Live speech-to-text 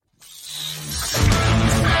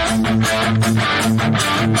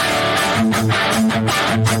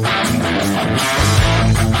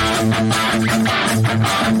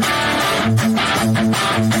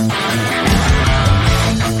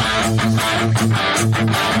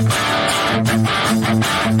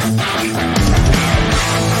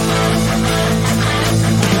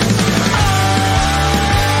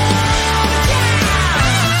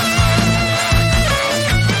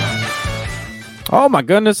Oh my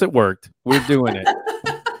goodness, it worked. We're doing it.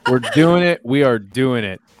 We're doing it. We are doing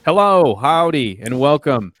it. Hello, howdy, and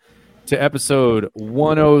welcome to episode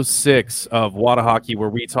 106 of Wada Hockey, where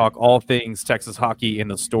we talk all things Texas hockey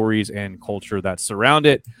and the stories and culture that surround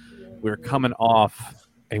it. We're coming off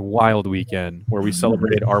a wild weekend where we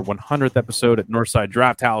celebrated our 100th episode at Northside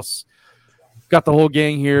Draft House. Got the whole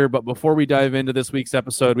gang here, but before we dive into this week's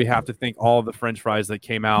episode, we have to thank all of the French fries that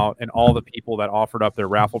came out and all the people that offered up their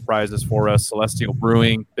raffle prizes for us: Celestial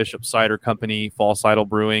Brewing, Bishop Cider Company, False Idol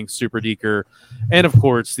Brewing, Super Deeker, and of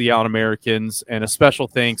course the Out Americans. And a special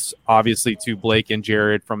thanks, obviously, to Blake and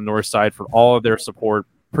Jared from Northside for all of their support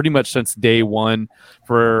pretty much since day one,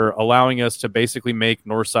 for allowing us to basically make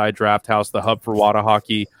Northside Draft House the hub for Wada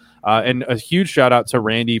Hockey. And a huge shout out to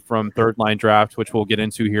Randy from Third Line Draft, which we'll get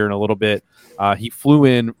into here in a little bit. He flew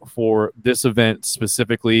in for this event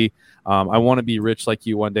specifically. I want to be rich like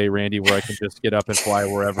you one day, Randy, where I can just get up and fly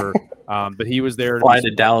wherever. But he was there. Fly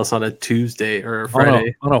to Dallas on a Tuesday or a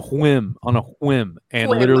Friday. On a whim,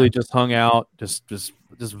 and literally just hung out, just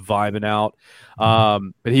vibing out.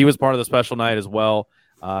 But he was part of the special night as well.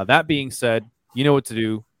 That being said, you know what to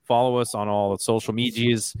do. Follow us on all the social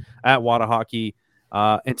medias at Wada Hockey.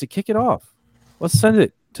 And to kick it off, let's send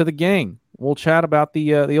it to the gang. We'll chat about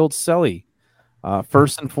the old Selly.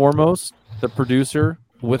 First and foremost, the producer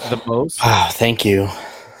with the most. Oh, thank you.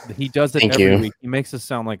 He does it every week. He makes us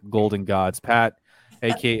sound like golden gods. Pat,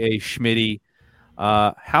 a.k.a. Schmitty.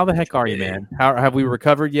 How the heck are you, man? How have we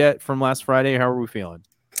recovered yet from last Friday? How are we feeling?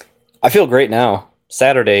 I feel great now.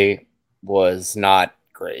 Saturday was not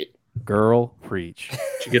great. Girl, preach.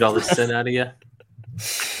 Did you get all the sin out of you?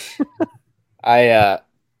 I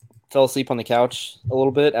fell asleep on the couch a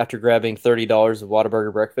little bit after grabbing $30 of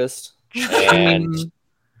Whataburger breakfast. And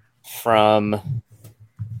from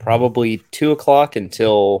probably 2 o'clock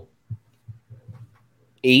until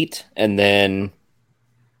 8, and then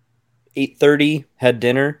 8:30 had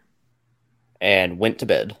dinner and went to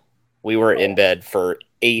bed. We were in bed for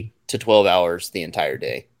 8 to 12 hours the entire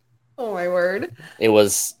day. Oh my word. It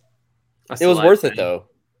was worth it though,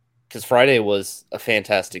 because Friday was a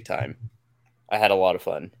fantastic time. I had a lot of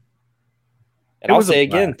fun. And I'll say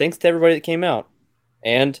again, thanks to everybody that came out.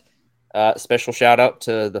 And special shout out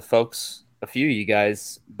to the folks. A few of you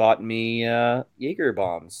guys bought me Jaeger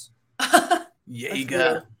bombs.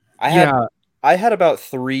 Jaeger. I had about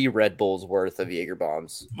 3 Red Bulls worth of Jaeger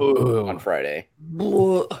bombs on Friday.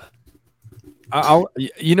 You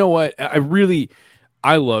know what? I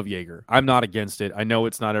love Jaeger. I'm not against it. I know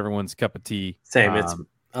it's not everyone's cup of tea. Same. I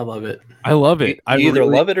love it. I love it. You either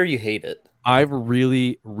love it or you hate it. I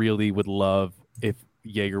really, really would love if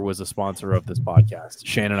Jaeger was a sponsor of this podcast.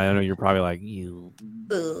 Shannon, I know you're probably like, you.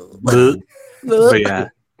 But yeah,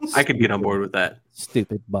 I could get on board with that.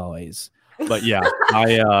 Stupid boys. But yeah,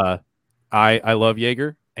 I love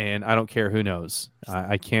Jaeger, and I don't care who knows.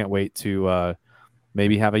 I can't wait to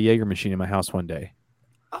maybe have a Jaeger machine in my house one day.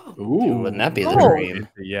 Oh, dude, wouldn't that be the dream?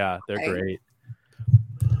 Yeah, they're great.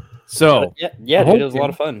 So yeah, dude, it was a lot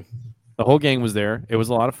of fun. The whole gang was there. It was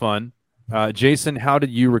a lot of fun. Jason, how did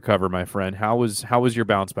you recover, my friend? How was your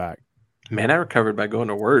bounce back? Man, I recovered by going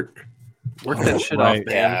to work. Work that shit off, man.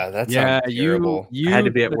 Yeah, that's terrible. I had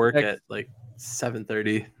to be at work at like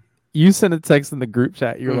 7:30. You sent a text in the group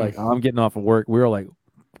chat. You're like, I'm getting off of work. We were like,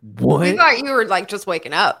 what? We thought you were like just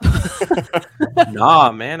waking up.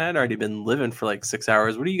 Nah, man, I'd already been living for like 6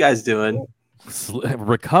 hours. What are you guys doing?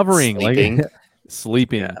 Recovering,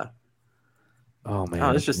 sleeping. Yeah. Oh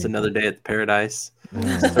man, it's just another day at the Paradise,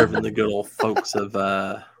 serving the good old folks of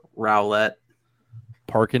Rowlett.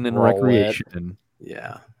 Parking and recreation.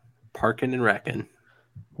 Yeah, parking and wrecking.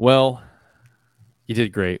 Well, you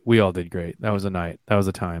did great. We all did great. That was a night. That was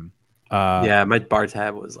a time. Yeah, my bar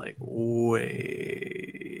tab was like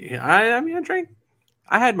way. I mean, I drank.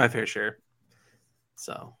 I had my fair share.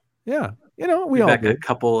 So yeah, we all back did. A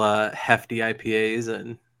couple hefty IPAs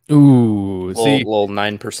and little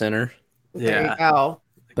 9%er. There you go.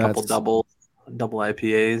 A couple double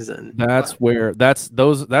IPAs, and that's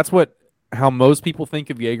how most people think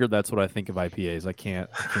of Jaeger. That's what I think of IPAs. I can't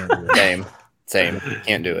do it. Same.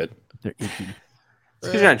 Can't do it. They're icky. It's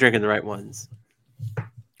because you're not drinking the right ones.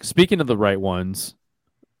 Speaking of the right ones,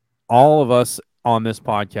 all of us on this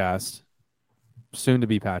podcast, soon to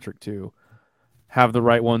be Patrick too, have the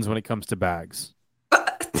right ones when it comes to bags?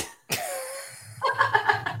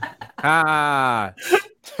 Ah,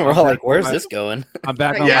 We're all like, "Where's this going?" I'm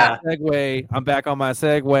back on Yeah. my Segway. I'm back on my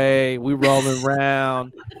Segway. We rolling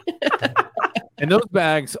around. And those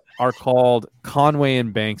bags are called Conway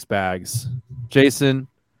and Banks bags. Jason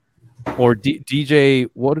or DJ,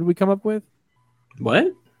 what did we come up with? What?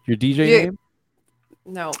 Your DJ Yeah. name?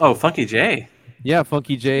 No. Oh, Funky J. Yeah,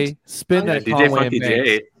 Funky J. Spin Yeah, that DJ Conway Funky and Banks.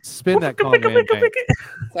 J. Spin that Conway and Banks.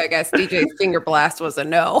 So I guess DJ Finger Blast was a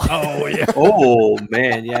no. Oh, yeah. Oh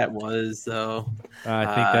man, yeah, it was though. I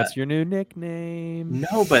think that's your new nickname.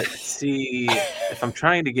 No, but see, if I'm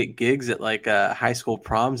trying to get gigs at like high school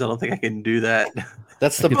proms, I don't think I can do that.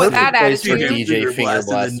 That's the With perfect that place for attitude. DJ Finger Finger Blast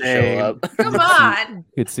in Blast the to show name. up. Come on. You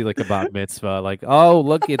could see like a bat mitzvah, like, oh,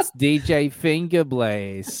 look, it's DJ Finger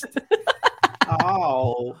Blast.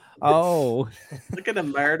 Oh, Oh. look at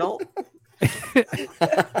him, Myrtle.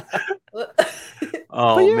 But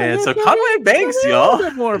Oh yeah, man, yeah, so yeah, Conway and Banks, Tell me a y'all. little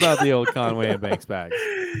bit more about the old Conway and Banks bags.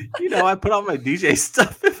 You know, I put all my DJ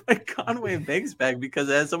stuff in my Conway and Banks bag because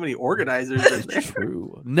it has so many organizers in there.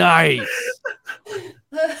 True. Nice.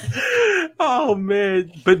 Oh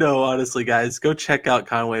man, but no, honestly, guys, go check out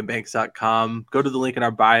ConwayandBanks.com. Go to the link in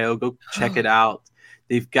our bio. Go check it out.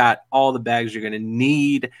 They've got all the bags you're gonna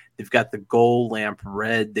need. They've got the gold lamp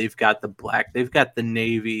red. They've got the black. They've got the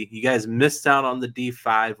navy. You guys missed out on the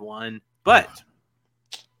D5 one, but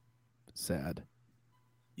Sad.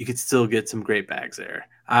 you could still get some great bags there.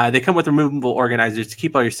 They come with removable organizers to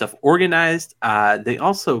keep all your stuff organized. They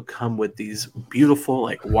also come with these beautiful,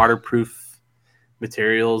 like waterproof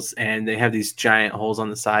materials, and they have these giant holes on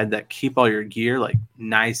the side that keep all your gear like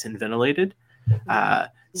nice and ventilated.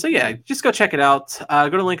 So yeah, just go check it out. Go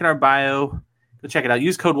to the link in our bio. Go check it out.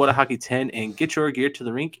 Use code WhatAHockey10 and get your gear to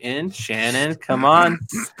the rink. And Shannon, come on.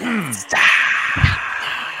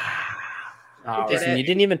 All Did Jason, it. you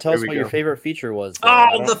didn't even tell There us we what your go. favorite feature was. though.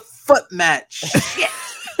 I Oh, don't- the foot match. Shit.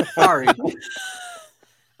 Sorry.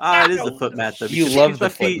 It is the foot mat though. You because it love keeps the my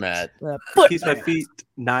foot feet- mat. Keeps my feet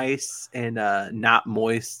nice and not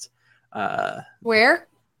moist Where?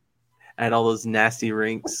 at all those nasty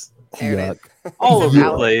rinks There it is. all over the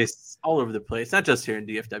Valid. place. All over the place. Not just here in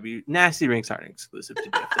DFW. Nasty rinks aren't exclusive to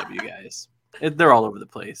DFW, guys. They're all over the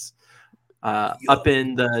place. Up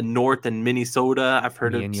in the north in Minnesota, I've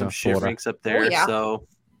heard of some shit Minnesota. rinks up there. yeah. So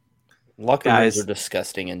Locker Guys. rooms are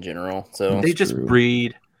disgusting in general. So they just true.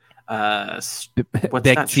 breed what's not strep,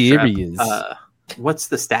 Bacteria. what's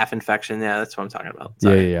the staph infection? Yeah, that's what I'm talking about. Yeah,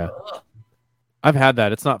 Sorry. yeah. I've had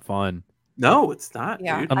that. It's not fun. No, it's not,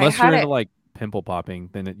 Yeah. dude. Unless had you're into it. like pimple popping,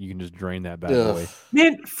 then you can just drain that bad Ugh. boy.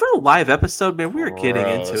 Man, for a live episode, man, we were getting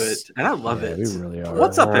into Gross. it, and I love Yeah, it. we really are.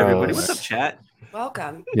 What's up, everybody? Gross. What's up, chat?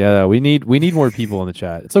 Welcome. Yeah, we need more people in the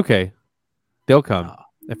chat. It's okay. They'll come. Oh,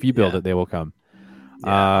 If you build yeah. it, they will come.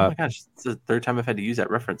 yeah. Oh my gosh, it's the third time I've had to use that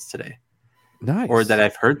reference today, Nice. or that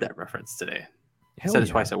I've heard that reference today. I Hell said it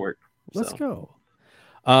yeah. twice at work. Let's so.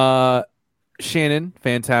 go. Shannon,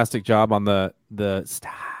 fantastic job on the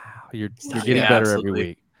style. You're getting Yeah, better absolutely. every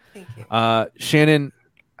week. Thank you. Shannon,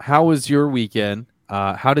 how was your weekend?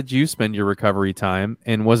 How did you spend your recovery time,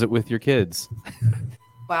 and was it with your kids?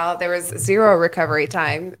 Well, there was zero recovery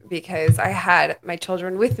time because I had my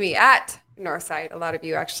children with me at Northside. A lot of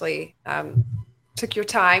you actually took your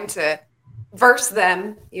time to verse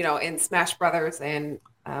them, in Smash Brothers and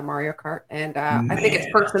Mario Kart. And I think it's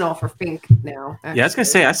Man. personal for Fink now. Yeah, I was gonna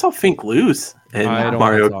say I saw Fink lose in I don't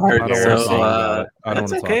Mario wanna talk- I Kart. don't wanna So talk about it. I don't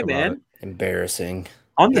that's wanna talk okay, about man. it. embarrassing.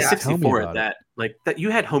 On the Yeah. Tell me 64, about that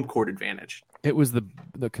you had home court advantage. It was the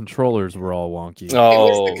controllers were all wonky.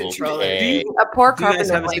 Oh, the controller. okay. A poor Do you guys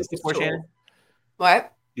carpenter have a blames 64, the tool. Shannon?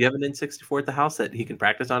 What? Do you have an N64 at the house that he can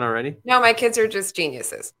practice on already? No, my kids are just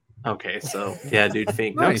geniuses. Okay, so yeah, dude,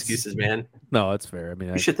 Fink, no Nice. excuses, man. No, that's fair. I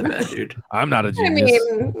mean, You shit the bed, dude. I'm not a I genius.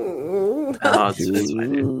 mean, Oh, it's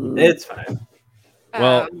fine, dude. It's fine.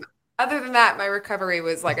 Well- other than that, my recovery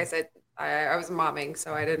was, like I said, I was momming,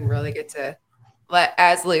 so I didn't really get to let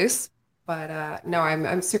as loose. But no,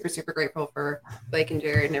 I'm super, super grateful for Blake and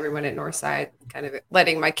Jared and everyone at Northside, kind of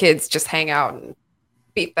letting my kids just hang out and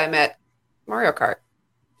beat them at Mario Kart.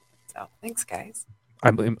 So thanks, guys.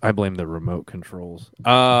 I blame the remote controls. It's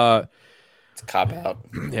a cop out.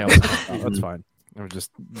 Yeah, that's fine. I was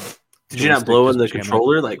just. Did you not blow in the Just jamming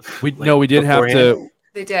it. controller? We did have beforehand? to.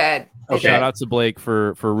 They did. They Okay. did. Shout out to Blake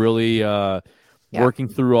for really working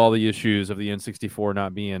through all the issues of the N64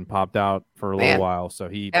 not being popped out for a little Man. while. So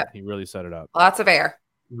he Yep. he really set it up. Lots of air.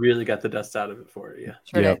 Really got the dust out of it for you.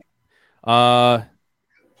 Sure Yep. did.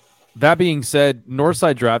 That being said,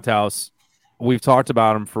 Northside Draft House, we've talked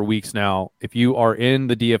about them for weeks now. If you are in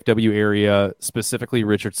the DFW area, specifically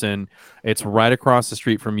Richardson, it's right across the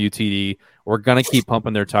street from UTD. We're going to keep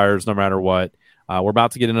pumping their tires no matter what. We're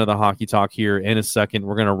about to get into the hockey talk here in a second.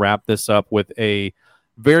 We're going to wrap this up with a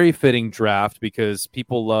very fitting draft because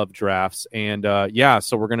people love drafts. And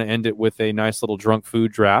so we're going to end it with a nice little drunk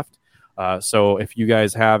food draft. So if you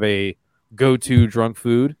guys have a go-to drunk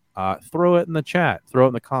food, throw it in the chat, throw it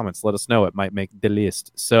in the comments. Let us know. It might make the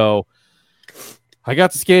list. So I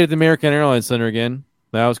got to skate at the American Airlines Center again.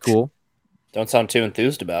 That was cool. Don't sound too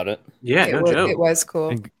enthused about it. Yeah, no joke. It was cool.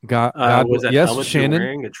 And was that yes, helmet Shannon. you're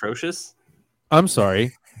wearing atrocious? I'm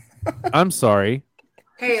sorry. I'm sorry.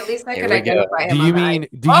 Hey, at least I Here could we identify Do him. you mean?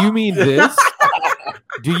 Do you mean this?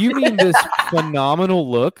 Do you mean this phenomenal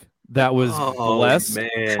look that was blessed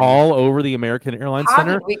all over the American Airlines How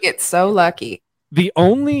Center? did we get so lucky? The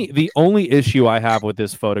only issue I have with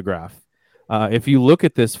this photograph, if you look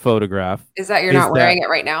at this photograph, is that you're not wearing it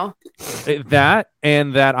right now? That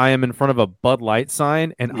and that I am in front of a Bud Light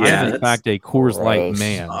sign, and I am in fact a Coors Light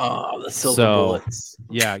man. Oh, the silver bullets.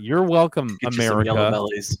 Yeah, you're welcome, Get you some yellow America.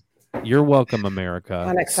 bellies. You're welcome, America.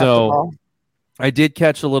 Unacceptable. So I did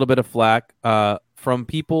catch a little bit of flack from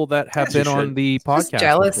people that have been on the podcast. Just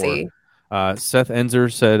jealousy. Before. Seth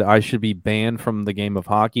Enzer said I should be banned from the game of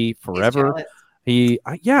hockey forever. Make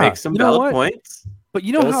some valid points. But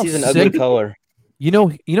you know how an ugly sick, color. you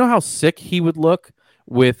know how sick he would look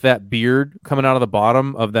with that beard coming out of the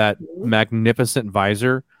bottom of that magnificent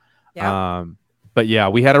visor. Yeah. But yeah,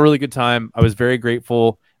 we had a really good time. I was very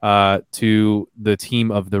grateful to the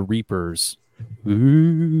team of the Reapers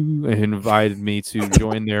who invited me to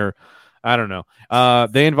join their. I don't know.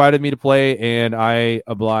 They invited me to play, and I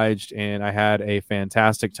obliged, and I had a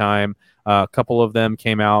fantastic time. A couple of them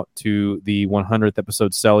came out to the 100th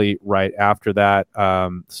episode Selly right after that.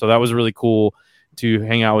 So that was really cool to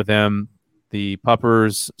hang out with them. The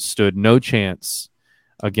Puppers stood no chance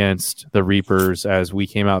against the Reapers as we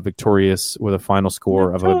came out victorious with a final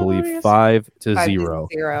score of, I believe, 5-0.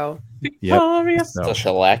 5-0. Yep. It's a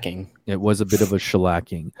shellacking. It was a bit of a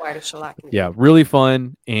shellacking. Quite a shellacking. Yeah, really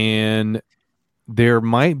fun. And there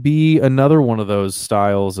might be another one of those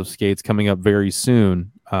styles of skates coming up very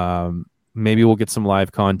soon. Maybe we'll get some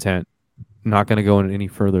live content. Not going to go into any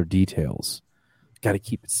further details. Got to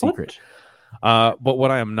keep it secret. But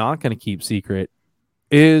what I am not going to keep secret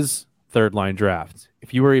is Third Line Draft.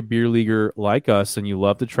 If you are a beer leaguer like us and you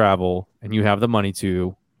love to travel and you have the money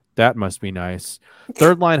to, that must be nice.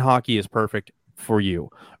 Third Line Hockey is perfect for you.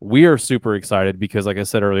 We are super excited because, like I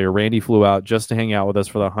said earlier, Randy flew out just to hang out with us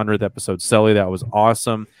for the 100th episode. Selly, that was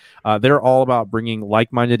awesome. They're all about bringing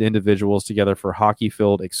like-minded individuals together for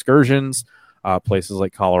hockey-filled excursions. Places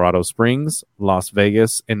like Colorado Springs, Las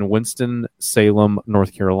Vegas, and Winston-Salem,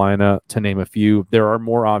 North Carolina, to name a few. There are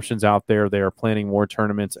more options out there. They are planning more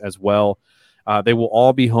tournaments as well. They will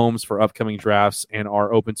all be homes for upcoming drafts and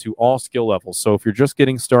are open to all skill levels. So if you're just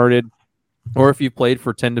getting started, or if you've played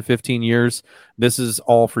for 10 to 15 years, this is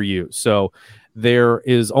all for you. So there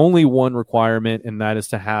is only one requirement, and that is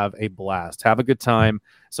to have a blast. Have a good time.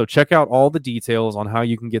 So check out all the details on how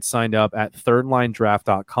you can get signed up at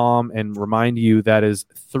thirdlinedraft.com, and remind you that is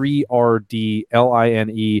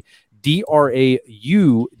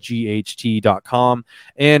 3RDLINEDRAUGHT.com.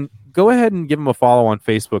 And go ahead and give them a follow on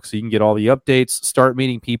Facebook so you can get all the updates, start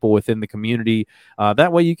meeting people within the community.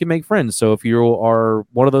 That way you can make friends. So if you are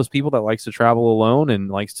one of those people that likes to travel alone and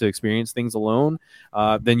likes to experience things alone,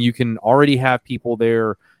 then you can already have people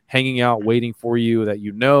there hanging out, waiting for you that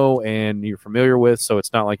you know and you're familiar with. So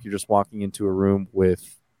it's not like you're just walking into a room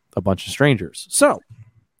with a bunch of strangers. So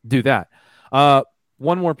do that.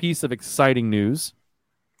 One more piece of exciting news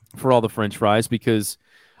for all the French fries, because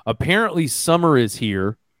apparently summer is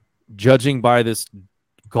here. Judging by this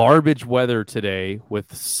garbage weather today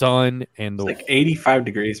with sun and it's like 85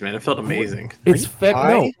 degrees, man. It felt amazing. It's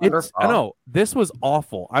no, this was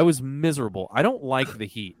awful. I was miserable. I don't like the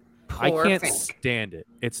heat. I can't stand it.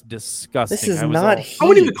 It's disgusting. This is not heat. I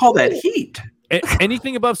wouldn't even call that heat.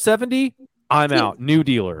 Anything above 70, I'm out. New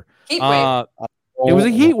dealer. Heat wave. It was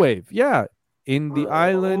a heat wave. Yeah. In the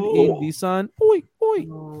island, in the sun. Oi, oi.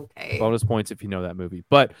 Okay. Bonus points if you know that movie.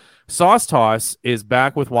 But Sauce Toss is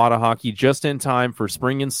back with Wada Hockey just in time for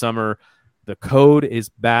spring and summer. The code is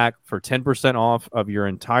back for 10% off of your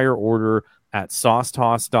entire order at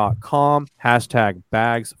saucetoss.com.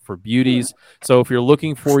 #bags for beauties. So if you're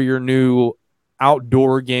looking for your new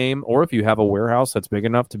outdoor game, or if you have a warehouse that's big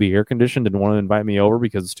enough to be air conditioned and want to invite me over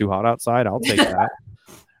because it's too hot outside, I'll take that.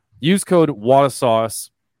 Use code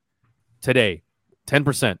WADASAUCE today.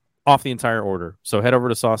 10% off the entire order. So head over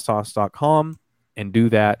to saucetoss.com and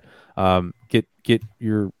do that. Get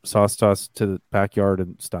your sauce toss to the backyard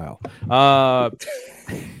and style.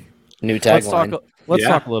 New tagline. Let's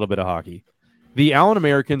talk a little bit of hockey. The Allen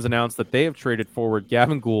Americans announced that they have traded forward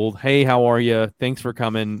Gavin Gould. Hey, how are you? Thanks for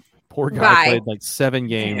coming. Poor guy played like 7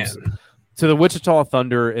 games. Man. To the Wichita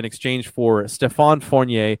Thunder in exchange for Stéphane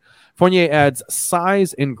Fournier. Fournier adds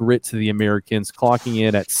size and grit to the Americans, clocking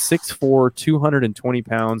in at 6'4", 220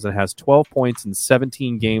 pounds, and has 12 points in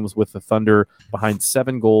 17 games with the Thunder, behind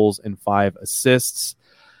 7 goals and 5 assists.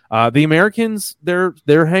 The Americans, they're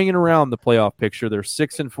hanging around the playoff picture. They're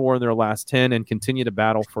 6-4 in their last 10 and continue to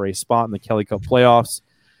battle for a spot in the Kelly Cup playoffs.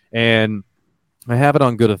 And I have it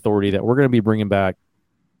on good authority that we're going to be bringing back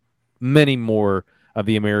many more of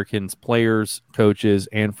the Americans, players, coaches,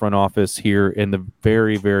 and front office here in the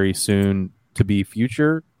very, very soon to be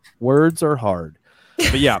future. Words are hard,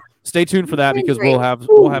 but yeah, stay tuned for that because we'll have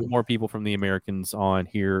more people from the Americans on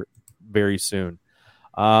here very soon.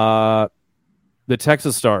 The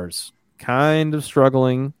Texas Stars kind of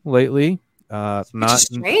struggling lately. Not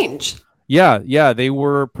strange. Yeah, they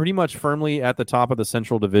were pretty much firmly at the top of the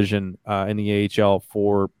Central Division in the AHL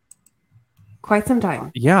for quite some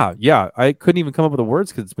time. Yeah. I couldn't even come up with the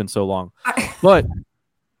words because it's been so long. But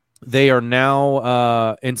they are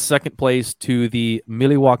now in second place to the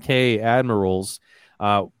Milwaukee Admirals.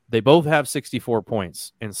 They both have 64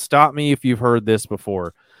 points. And stop me if you've heard this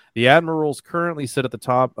before. The Admirals currently sit at the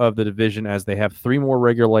top of the division as they have 3 more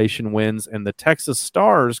regulation wins, and the Texas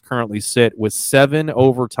Stars currently sit with 7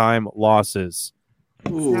 overtime losses.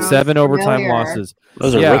 Ooh. 7 overtime losses.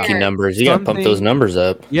 Those are rookie numbers. You got to pump those numbers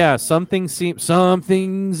up. Yeah, something's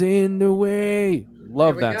in the way.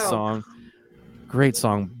 Love that song. Great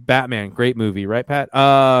song. Batman, great movie, right, Pat?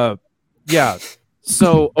 Yeah.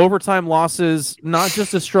 So overtime losses, not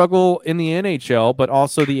just a struggle in the NHL, but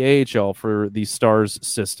also the AHL for the Stars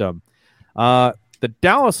system. The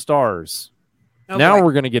Dallas Stars. Now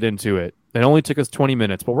we're going to get into it. It only took us 20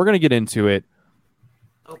 minutes, but we're going to get into it.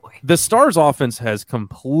 Oh boy. The Stars offense has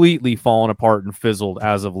completely fallen apart and fizzled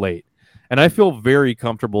as of late. And I feel very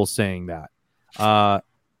comfortable saying that.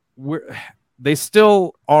 They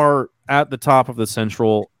still are at the top of the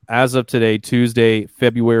Central as of today, Tuesday,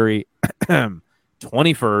 February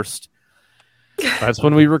 21st. That's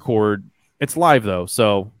when we record. It's live though,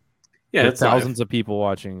 so yeah, it's thousands live. of people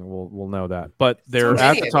watching will know that. But they're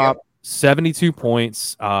at the top, 72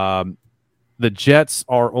 points. The Jets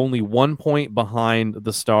are only 1 point behind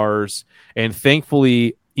the Stars, and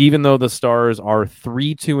thankfully, even though the Stars are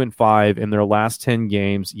 3-2-5 in their last 10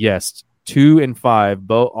 games, yes,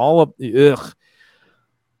 2-5,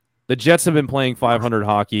 the Jets have been playing 500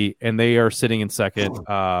 hockey, and they are sitting in second.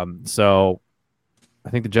 So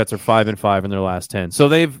I think the Jets are 5-5 in their last 10. So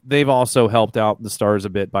they've also helped out the Stars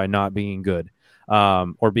a bit by not being good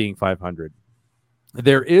or being 500.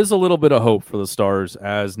 There is a little bit of hope for the Stars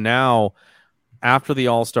as now, after the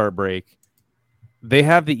All-Star break, they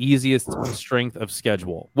have the easiest strength of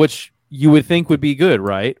schedule, which you would think would be good,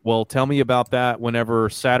 right? Well, tell me about that whenever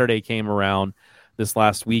Saturday came around this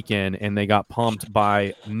last weekend and they got pumped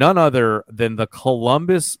by none other than the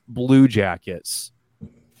Columbus Blue Jackets,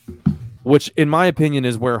 which in my opinion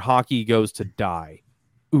is where hockey goes to die.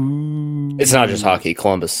 Ooh. It's not just hockey.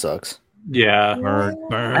 Columbus sucks. Yeah. Burn.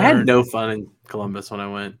 I had no fun in Columbus when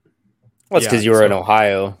I went. Well, it's because you were in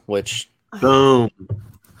Ohio, which... Boom.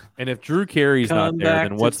 And if Drew Carey's not there,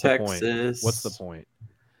 then what's the point? What's the point?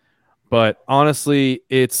 But honestly,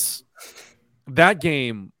 it's that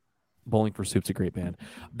game. Bowling for Soup's a great band.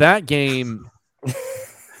 That game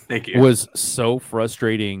Thank you. Was so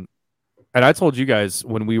frustrating. And I told you guys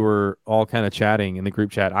when we were all kind of chatting in the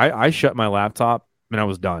group chat, I shut my laptop and I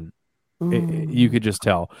was done. You could just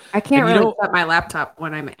tell. I can't really shut my laptop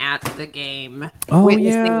when I'm at the game,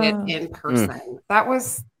 witnessing it in person. That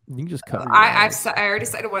was... You can just cut. I already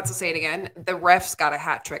said it once. I'll say it again. The refs got a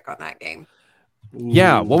hat trick on that game.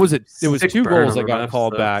 Yeah, what was it? It was 2 goals that got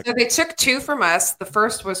called back. So they took 2 from us. The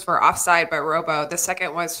first was for offside by Robo. The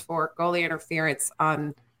second was for goalie interference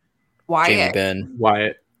on Wyatt.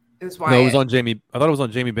 Wyatt. It was Wyatt. No, it was on Jamie. I thought it was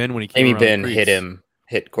on Jamie Benn when he came. Jamie Benn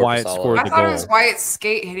hit Korpisalo. Wyatt scored the goal. I thought it was Wyatt's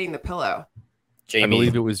skate hitting the pillow. Jamie, I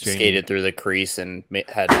believe it was Jamie. Skated through the crease and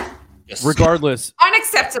had. Regardless,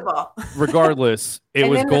 unacceptable. Regardless, it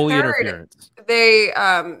was goalie interference. They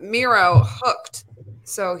Miro hooked,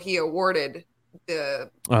 so he awarded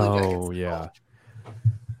the.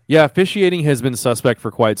 Yeah. Officiating has been suspect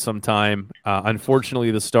for quite some time.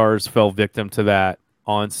 Unfortunately, the Stars fell victim to that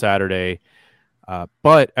on Saturday,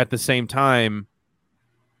 but at the same time,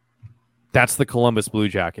 that's the Columbus Blue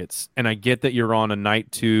Jackets, and I get that you're on a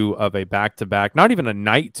night 2 of a back-to-back. Not even a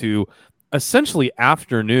night 2. essentially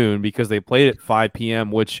afternoon because they played at 5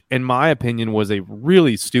 p.m., which in my opinion was a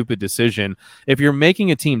really stupid decision. If you're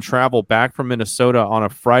making a team travel back from Minnesota on a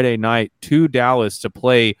Friday night to Dallas to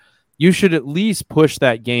play, you should at least push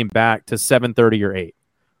that game back to 7:30 or 8.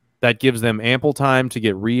 That gives them ample time to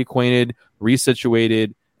get reacquainted,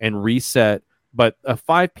 resituated, and reset. But a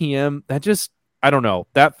 5 p.m., that just, I don't know,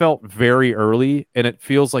 that felt very early, and it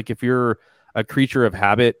feels like if you're a creature of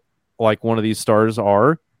habit like one of these stars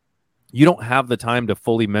are, you don't have the time to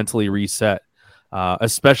fully mentally reset,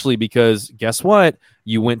 especially because guess what?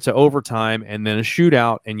 You went to overtime and then a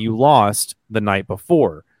shootout and you lost the night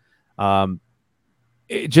before.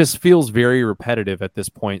 It just feels very repetitive at this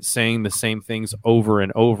point, saying the same things over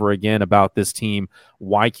and over again about this team.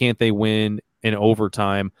 Why can't they win in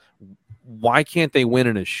overtime? Why can't they win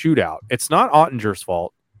in a shootout? It's not Ottinger's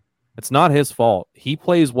fault. It's not his fault. He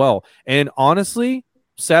plays well. And honestly,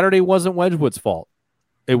 Saturday wasn't Wedgwood's fault.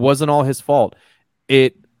 It wasn't all his fault.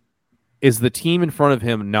 It is the team in front of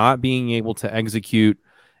him not being able to execute.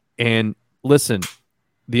 And listen,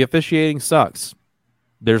 the officiating sucks.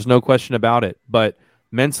 There's no question about it. But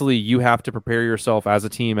mentally, you have to prepare yourself as a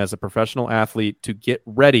team, as a professional athlete, to get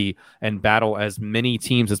ready and battle as many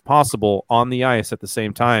teams as possible on the ice at the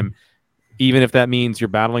same time, even if that means you're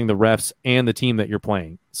battling the refs and the team that you're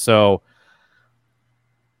playing. So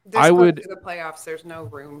I would... the playoffs, there's no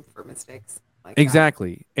room for mistakes. Like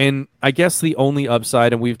exactly. That. And I guess the only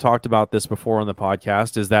upside, and we've talked about this before on the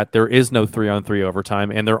podcast, is that there is no 3-on-3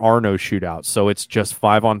 overtime and there are no shootouts. So it's just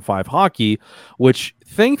 5-on-5 hockey, which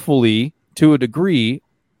thankfully, to a degree,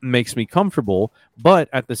 makes me comfortable. But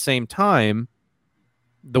at the same time,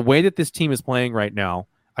 the way that this team is playing right now,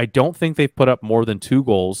 I don't think they've put up more than 2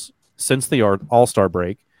 goals since the All-Star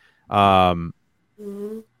break. I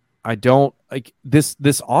don't like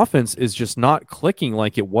this offense is just not clicking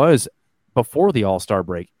like it was before the All-Star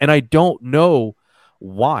break. And I don't know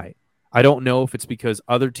why. I don't know if it's because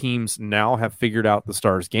other teams now have figured out the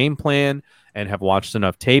Stars' game plan and have watched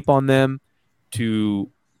enough tape on them to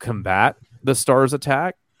combat the Stars'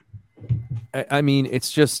 attack. I mean,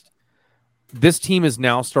 it's just this team is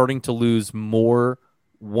now starting to lose more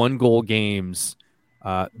 1-goal games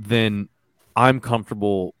than I'm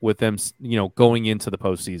comfortable with them, going into the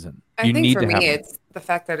postseason. I think for me, it's the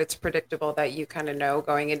fact that it's predictable, that you kind of know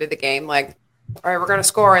going into the game, like, all right, we're going to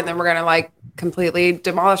score and then we're going to like completely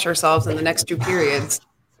demolish ourselves in the next 2 periods.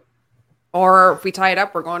 Or if we tie it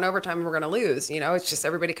up, we're going overtime and we're going to lose. It's just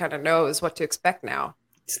everybody kind of knows what to expect now.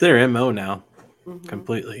 It's their MO now,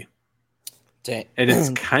 completely. Dang. And it's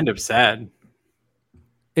kind of sad.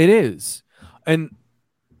 It is. And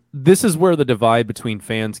this is where the divide between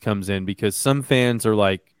fans comes in, because some fans are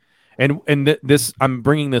like, this I'm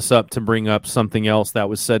bringing this up to bring up something else that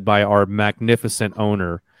was said by our magnificent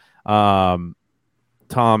owner, Tom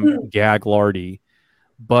Gagliardi.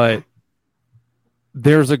 But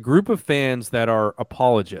there's a group of fans that are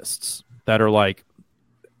apologists that are like,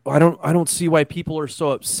 I don't see why people are so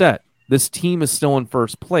upset. This team is still in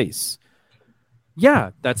first place. Yeah,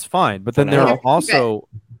 that's fine. But then there are also,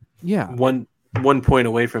 one point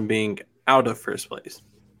away from being out of first place,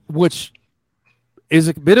 which is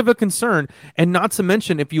a bit of a concern. And not to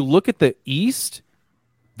mention, if you look at the East,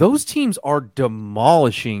 those teams are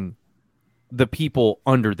demolishing the people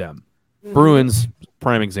under them. Bruins,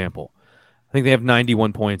 prime example. I think they have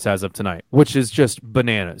 91 points as of tonight, which is just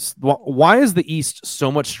bananas. Why is the East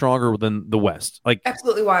so much stronger than the West? Like,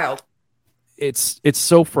 absolutely wild. It's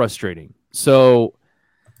so frustrating. So,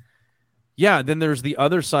 yeah, then there's the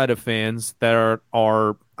other side of fans that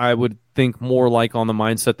are I would think more like on the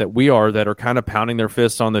mindset that we are, that are kind of pounding their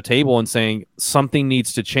fists on the table and saying something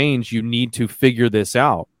needs to change. You need to figure this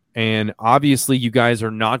out. And obviously you guys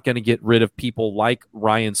are not going to get rid of people like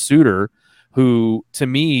Ryan Suter, who, to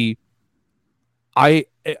me,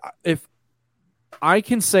 if I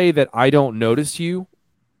can say that I don't notice you,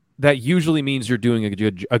 that usually means you're doing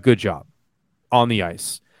a good job on the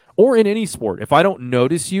ice or in any sport. If I don't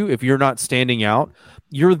notice you, if you're not standing out,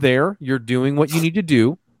 you're there, you're doing what you need to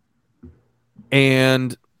do,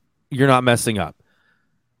 and you're not messing up.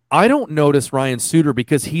 I don't notice Ryan Suter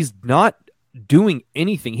because he's not doing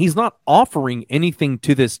anything. He's not offering anything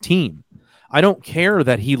to this team. I don't care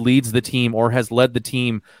that he leads the team or has led the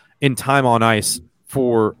team in time on ice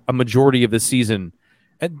for a majority of the season.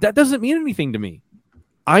 And that doesn't mean anything to me.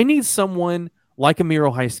 I need someone like a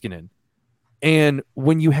Miro Heiskanen. And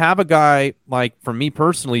when you have a guy like, for me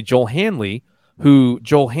personally, Joel Hanley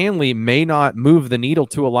may not move the needle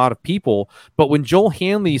to a lot of people, but when Joel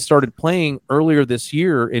Hanley started playing earlier this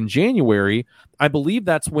year in January, I believe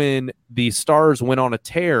that's when the Stars went on a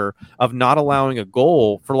tear of not allowing a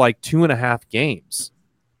goal for like 2.5 games.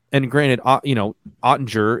 And granted,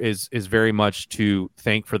 Ottinger is very much to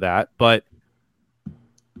thank for that, but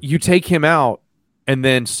you take him out and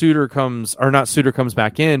then Suter comes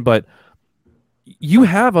back in, but you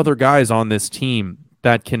have other guys on this team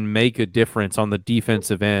that can make a difference on the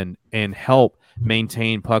defensive end and help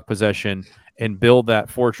maintain puck possession and build that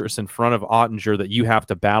fortress in front of Ottinger that you have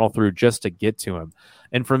to battle through just to get to him.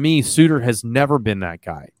 And for me, Suter has never been that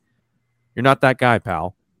guy. You're not that guy,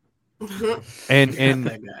 pal. And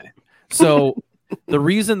that guy. So the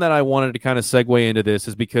reason that I wanted to kind of segue into this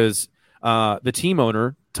is because the team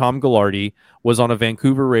owner, Tom Gaglardi, was on a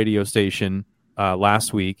Vancouver radio station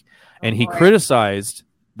last week, and he criticized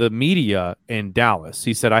the media in Dallas.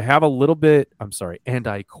 He said, and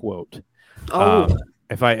I quote,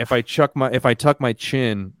 if I tuck my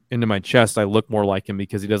chin into my chest, I look more like him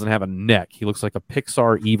because he doesn't have a neck. He looks like a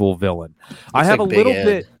Pixar evil villain. I have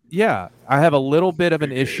a little bit of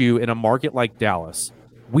an issue in a market like Dallas.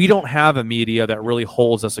 We don't have a media that really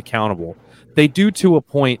holds us accountable. They do to a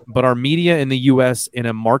point, but our media in the U.S. in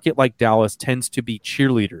a market like Dallas tends to be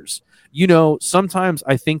cheerleaders. Sometimes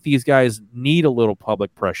I think these guys need a little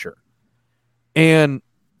public pressure. And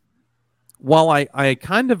while I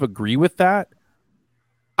kind of agree with that,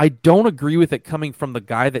 I don't agree with it coming from the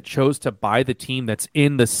guy that chose to buy the team that's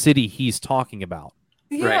in the city he's talking about.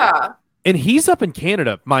 Yeah. Right? And he's up in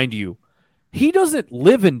Canada, mind you. He doesn't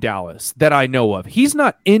live in Dallas that I know of. He's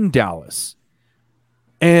not in Dallas.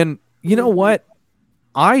 And you know what?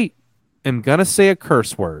 I am going to say a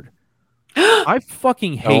curse word. I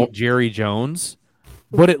fucking hate Jerry Jones,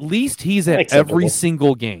 but at least he's at every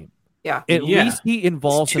single game. Yeah. At least he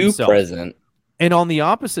involves himself. Present. And on the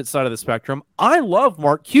opposite side of the spectrum, I love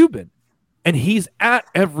Mark Cuban, and he's at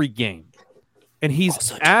every game. And he's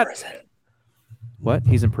also at present. What?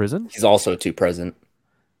 He's in prison? He's also too present.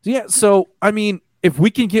 Yeah, so, I mean, if we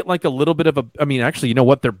can get like a little bit of actually, you know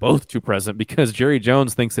what? They're both too present because Jerry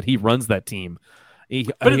Jones thinks that he runs that team. He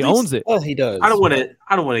owns it. Well, he does. I don't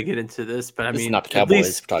want to get into this, but I mean, at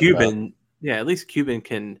least Cuban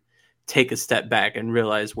can take a step back and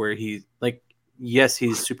realize where he's like, yes,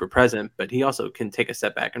 he's super present, but he also can take a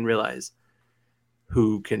step back and realize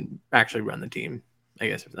who can actually run the team. I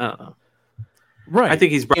guess. I don't know. Right. I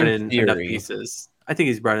think he's brought in enough pieces. I think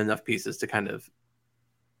he's brought in enough pieces to kind of.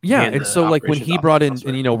 Yeah, and so like when he brought in,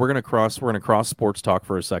 and we're gonna cross sports talk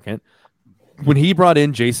for a second. When he brought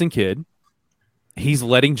in Jason Kidd, he's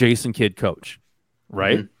letting Jason Kidd coach,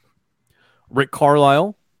 right? Mm-hmm. Rick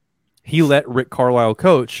Carlisle, he let Rick Carlisle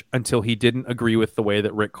coach until he didn't agree with the way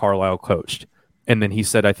that Rick Carlisle coached, and then he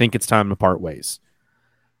said, "I think it's time to part ways."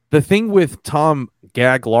 The thing with Tom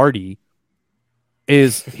Gaglardi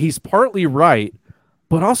is he's partly right,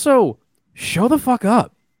 but also show the fuck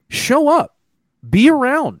up, show up. Be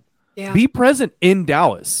around. Yeah. Be present in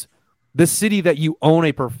Dallas, the city that you own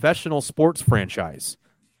a professional sports franchise.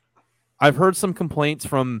 I've heard some complaints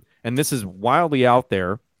from, and this is wildly out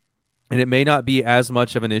there, and it may not be as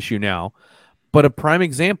much of an issue now, but a prime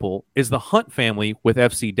example is the Hunt family with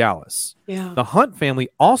FC Dallas. Yeah. The Hunt family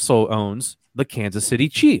also owns the Kansas City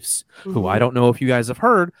Chiefs, who I don't know if you guys have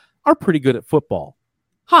heard are pretty good at football.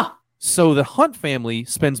 Huh. So the Hunt family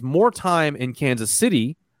spends more time in Kansas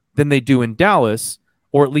City than they do in Dallas,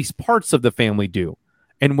 or at least parts of the family do.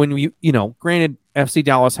 And when granted, FC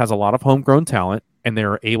Dallas has a lot of homegrown talent, and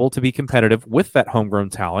they're able to be competitive with that homegrown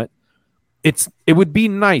talent. It would be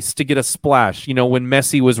nice to get a splash, when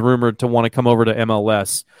Messi was rumored to want to come over to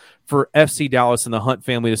MLS, for FC Dallas and the Hunt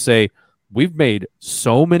family to say, we've made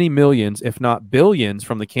so many millions, if not billions,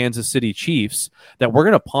 from the Kansas City Chiefs that we're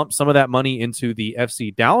going to pump some of that money into the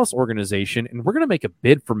FC Dallas organization, and we're going to make a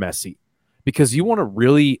bid for Messi. Because you want to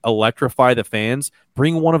really electrify the fans,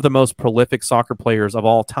 bring one of the most prolific soccer players of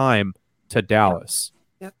all time to Dallas.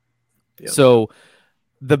 Yep. So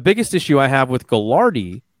the biggest issue I have with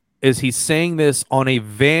Gaglardi is he's saying this on a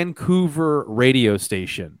Vancouver radio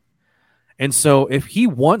station. And so if he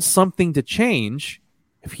wants something to change,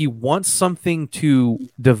 if he wants something to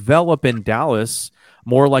develop in Dallas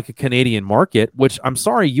more like a Canadian market, which I'm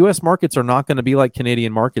sorry, U.S. markets are not going to be like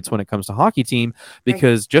Canadian markets when it comes to hockey team,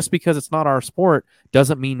 because just because it's not our sport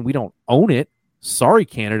doesn't mean we don't own it. Sorry,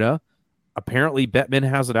 Canada. Apparently, Bettman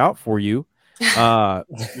has it out for you.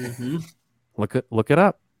 Look it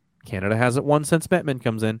up. Canada hasn't won since Bettman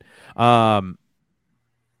comes in.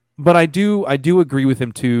 But I do agree with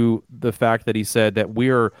him to the fact that he said that we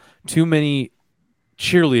are too many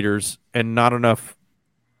cheerleaders and not enough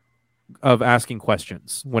of asking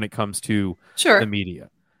questions when it comes to the media.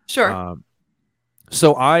 Sure.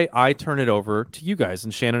 So I turn it over to you guys,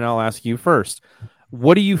 and Shannon, I'll ask you first.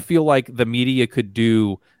 What do you feel like the media could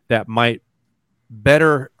do that might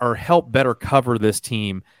better or help better cover this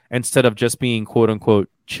team instead of just being quote unquote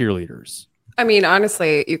cheerleaders. I mean,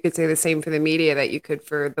 honestly, you could say the same for the media that you could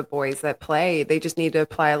for the boys that play. They just need to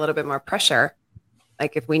apply a little bit more pressure.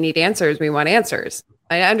 Like if we need answers, we want answers.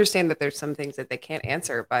 I understand that there's some things that they can't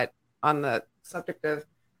answer, but on the subject of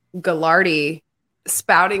Gaglardi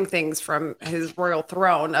spouting things from his royal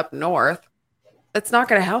throne up north, that's not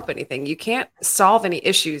going to help anything. You can't solve any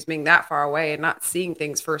issues being that far away and not seeing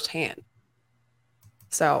things firsthand.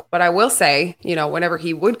 So, but I will say, whenever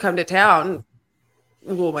he would come to town,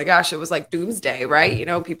 oh my gosh, it was like doomsday,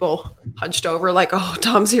 right? People hunched over like, oh,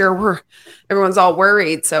 Tom's here. Everyone's all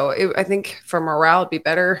worried. So I think for morale, it'd be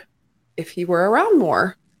better if he were around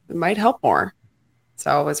more. It might help more.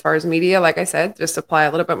 So as far as media, like I said, just apply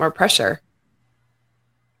a little bit more pressure.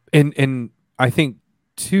 And I think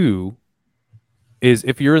too is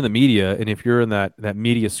if you're in the media and if you're in that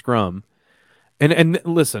media scrum, and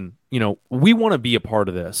listen, we want to be a part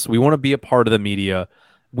of this. We want to be a part of the media.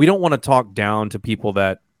 We don't want to talk down to people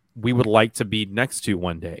that we would like to be next to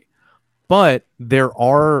one day. But there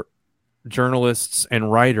are journalists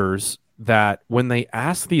and writers that when they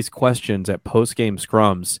ask these questions at post-game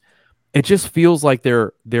scrums, it just feels like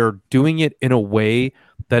they're doing it in a way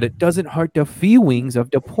that it doesn't hurt the feelings of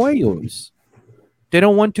the players. They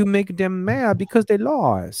don't want to make them mad because they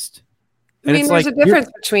lost. And there's a difference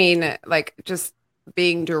between like just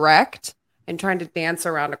being direct and trying to dance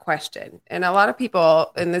around a question. And a lot of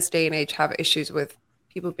people in this day and age have issues with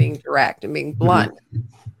people being direct and being blunt.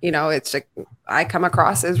 It's like I come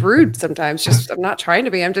across as rude sometimes. I'm not trying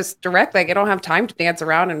to be. I'm just direct. Like I don't have time to dance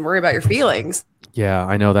around and worry about your feelings. Yeah,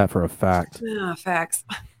 I know that for a fact. Facts.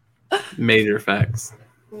 Major facts.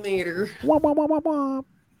 Major.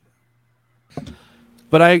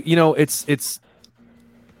 But it's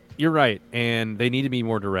you're right, and they need to be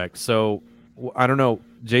more direct. So I don't know,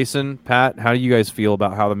 Jason, Pat, how do you guys feel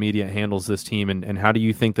about how the media handles this team, and how do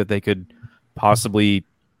you think that they could possibly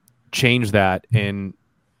change that and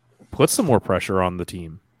put some more pressure on the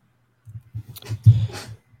team?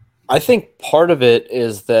 I think part of it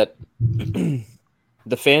is that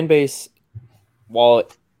the fan base, while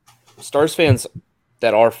Stars fans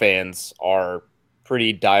that are fans are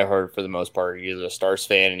pretty diehard for the most part. You're either a Stars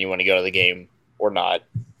fan and you want to go to the game or not.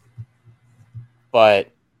 But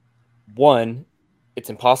one, it's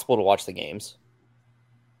impossible to watch the games.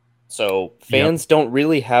 So fans don't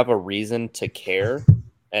really have a reason to care.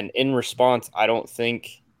 And in response, I don't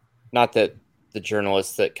think, not that the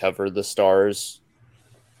journalists that cover the Stars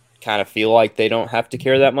kind of feel like they don't have to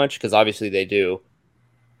care that much, because obviously they do.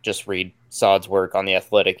 Just read Saad's work on The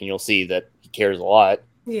Athletic and you'll see that he cares a lot.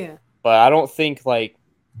 Yeah. But I don't think, like,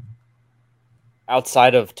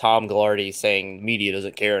 outside of Tom Gaglardi saying media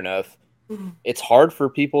doesn't care enough, it's hard for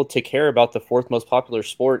people to care about the fourth most popular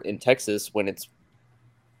sport in Texas when it's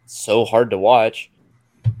so hard to watch.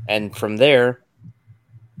 And from there,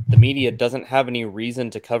 the media doesn't have any reason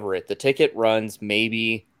to cover it. The ticket runs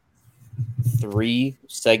maybe 3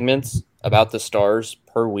 segments about the Stars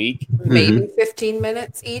per week. Maybe 15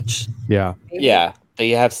 minutes each. Yeah. Maybe. Yeah.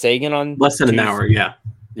 They have Sagan on less than an hour. Yeah.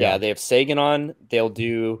 Yeah, they have Sagan on. They'll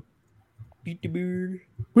do on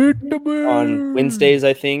Wednesdays,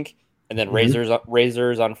 I think, and then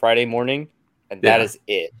Razors on Friday morning, and that is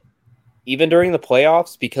it. Even during the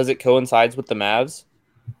playoffs, because it coincides with the Mavs,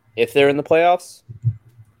 if they're in the playoffs,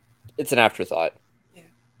 it's an afterthought. Yeah.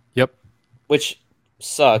 Yep. Which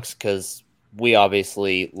sucks because we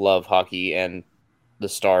obviously love hockey and the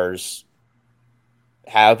Stars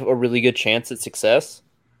have a really good chance at success,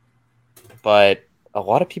 but a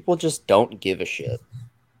lot of people just don't give a shit.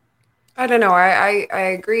 I don't know. I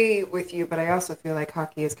agree with you, but I also feel like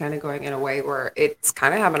hockey is kind of going in a way where it's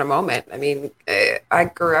kind of having a moment. I mean, I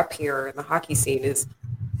grew up here, and the hockey scene is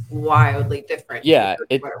wildly different. Yeah, what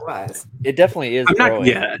it was. It definitely is.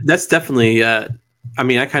 That's definitely. I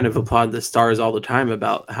mean, I kind of applaud the Stars all the time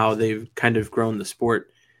about how they've kind of grown the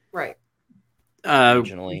sport. Right.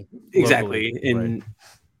 Regionally. Exactly. Locally,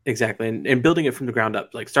 Exactly. And building it from the ground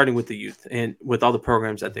up, like starting with the youth and with all the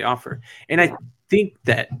programs that they offer. And I think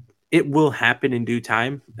that it will happen in due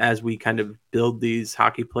time as we kind of build these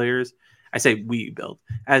hockey players. I say we build.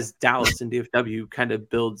 As Dallas and DFW kind of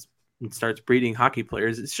builds and starts breeding hockey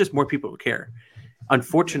players, it's just more people who care.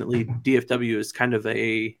 Unfortunately, DFW is kind of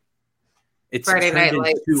it's Friday Night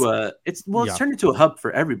Lights. It's turned into a hub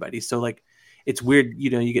for everybody. So like it's weird,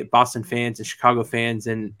 you get Boston fans and Chicago fans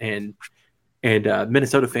and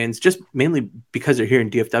Minnesota fans just mainly because they're here in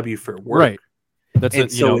DFW for work. Right. That's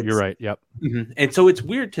it. So you're right. Yep. Mm-hmm. And so it's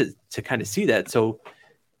weird to kind of see that. So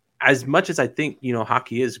as much as I think,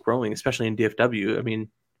 hockey is growing, especially in DFW, I mean,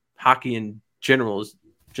 hockey in general is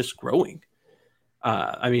just growing.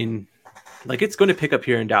 I mean, Like, it's going to pick up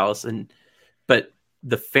here in Dallas, but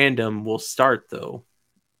the fandom will start though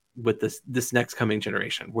with this next coming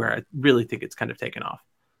generation, where I really think it's kind of taken off.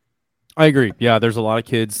 I agree. Yeah, there's a lot of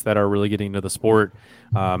kids that are really getting into the sport,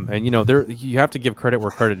 and you have to give credit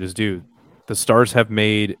where credit is due. The Stars have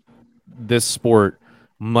made this sport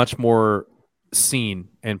much more seen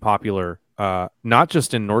and popular, not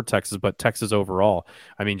just in North Texas, but Texas overall.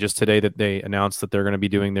 I mean, just today that they announced that they're going to be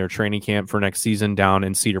doing their training camp for next season down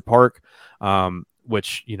in Cedar Park,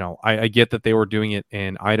 which, I get that they were doing it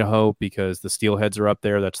in Idaho because the Steelheads are up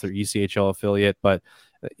there. That's their ECHL affiliate. But,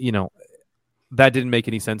 that didn't make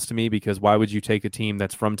any sense to me, because why would you take a team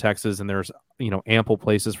that's from Texas and there's, ample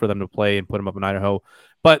places for them to play and put them up in Idaho?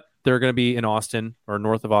 But they're going to be in Austin or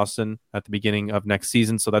north of Austin at the beginning of next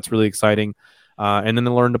season. So that's really exciting. And then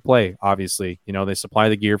they learn to play, obviously. They supply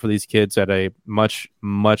the gear for these kids at a much,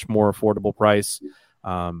 much more affordable price.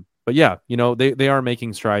 But yeah, they are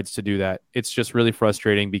making strides to do that. It's just really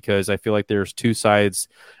frustrating because I feel like there's two sides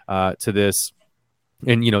to this.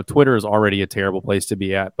 And, Twitter is already a terrible place to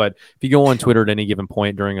be at. But if you go on Twitter at any given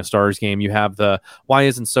point during a Stars game, you have why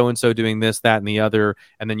isn't so-and-so doing this, that, and the other?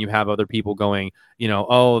 And then you have other people going,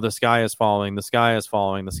 oh, the sky is falling, the sky is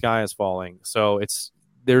falling, the sky is falling. So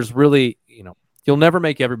there's really, you'll never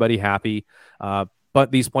make everybody happy. But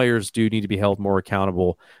these players do need to be held more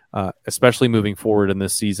accountable, especially moving forward in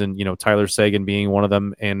this season. Tyler Seguin being one of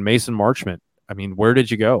them, and Mason Marchment. I mean, where did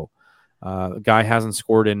you go? The guy hasn't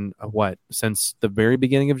scored in since the very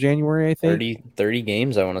beginning of January, I think. 30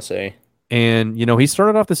 games, I want to say. And, he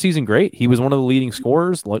started off the season great. He was one of the leading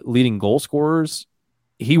scorers, leading goal scorers.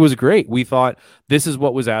 He was great. We thought this is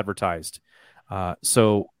what was advertised.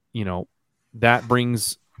 So, that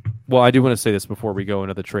brings, well, I do want to say this before we go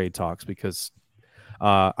into the trade talks, because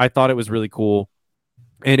I thought it was really cool.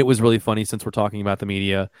 And it was really funny, since we're talking about the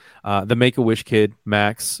media, the Make-A-Wish kid,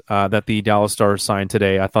 Max, that the Dallas Stars signed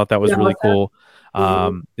today. I thought that was really cool.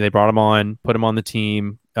 They brought him on, put him on the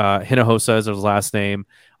team. Hinojosa is his last name,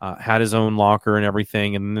 had his own locker and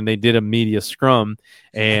everything. And then they did a media scrum,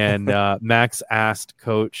 and Max asked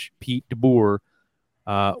Coach Pete DeBoer,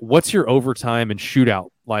 what's your overtime and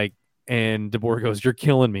shootout like? And DeBoer goes, you're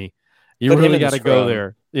killing me. You really got to go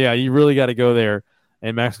there. Yeah, you really got to go there.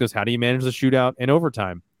 And Max goes, how do you manage the shootout and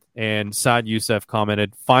overtime? And Saad Youssef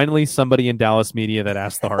commented, finally somebody in Dallas media that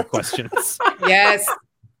asked the hard questions. Yes.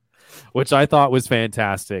 Which I thought was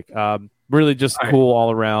fantastic. Really just cool all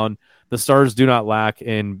around. The Stars do not lack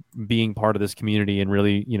in being part of this community and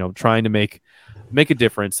really, trying to make a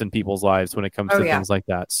difference in people's lives when it comes to things like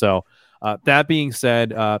that. So that being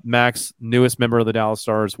said, Max, newest member of the Dallas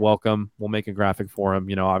Stars, welcome. We'll make a graphic for him.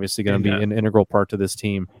 Obviously going to be an integral part to this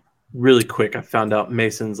team. Really quick, I found out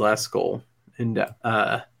Mason's last goal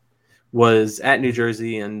was at New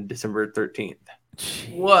Jersey on December 13th.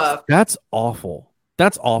 Woof. That's awful.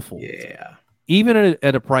 That's awful. Yeah. Even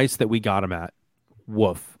at a price that we got him at.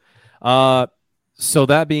 Woof. So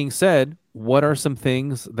that being said, what are some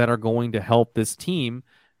things that are going to help this team?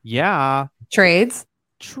 Yeah. Trades.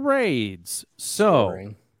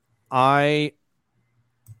 So I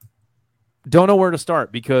don't know where to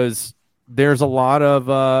start, because there's a lot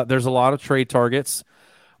of trade targets.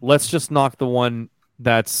 Let's just knock the one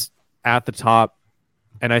that's at the top,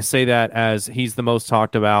 and I say that as he's the most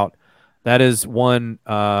talked about. That is one,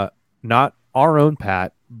 not our own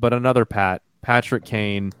Pat, but another Pat, Patrick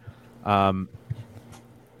Kane.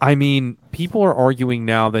 I mean, people are arguing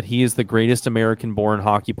now that he is the greatest American-born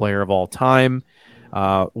hockey player of all time,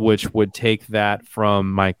 which would take that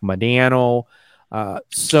from Mike Modano.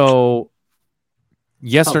 So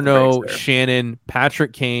yes or no, Shannon,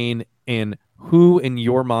 Patrick Kane, and who in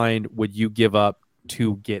your mind would you give up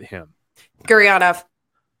to get him? Gurianov.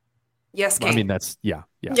 Yes, Kane. I mean, that's yeah.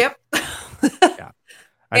 Yep. Yeah.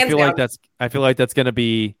 I feel like that's going to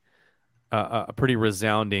be a pretty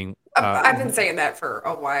resounding. I've been saying that for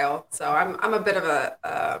a while, so I'm a bit of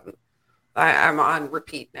a I'm on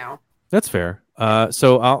repeat now. That's fair.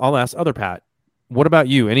 So I'll ask other Pat. What about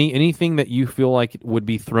you? Anything that you feel like would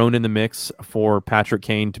be thrown in the mix for Patrick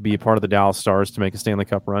Kane to be a part of the Dallas Stars to make a Stanley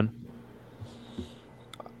Cup run?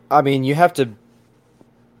 I mean, you have to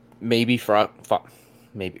maybe Foxa.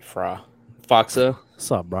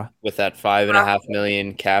 What's up, bro? With that $5.5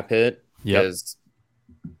 million cap hit, because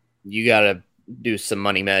you got to do some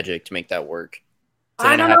money magic to make that work.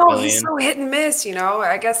 I don't know. He's so hit and miss.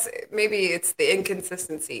 I guess maybe it's the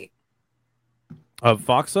inconsistency of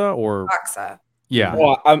Foxa or Foxa. Yeah.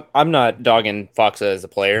 Well, I'm not dogging Foxa as a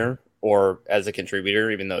player or as a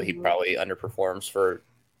contributor, even though he probably underperforms for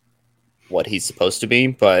what he's supposed to be,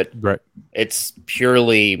 but it's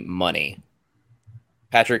purely money.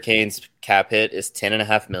 Patrick Kane's cap hit is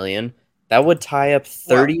 $10.5 million. That would tie up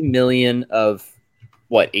 $30 million of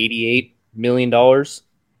what, $88 million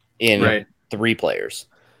in 3 players.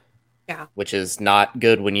 Yeah, which is not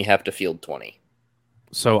good when you have to field 20.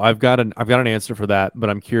 So I've got an answer for that, but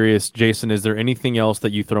I'm curious, Jason, is there anything else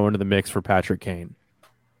that you throw into the mix for Patrick Kane?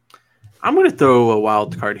 I'm going to throw a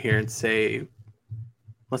wild card here and say,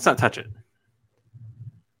 let's not touch it.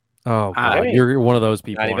 Oh, God, you're one of those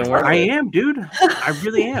people. I am, dude. I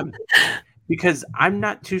really am. Because I'm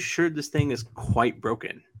not too sure this thing is quite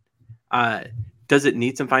broken. Does it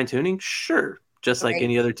need some fine tuning? Sure. Just like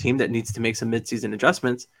any other team that needs to make some midseason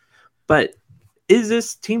adjustments. But is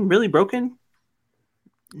this team really broken?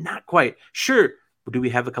 Not quite. Sure. Do we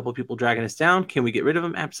have a couple of people dragging us down? Can we get rid of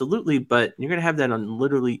them? Absolutely. But you're going to have that on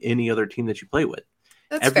literally any other team that you play with.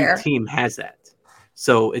 Every team has that.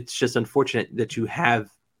 So it's just unfortunate that you have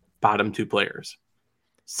bottom 2 players.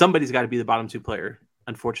 Somebody's got to be the bottom 2 player.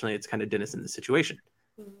 Unfortunately, it's kind of Dennis in this situation.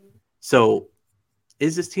 So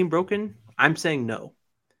is this team broken? I'm saying no.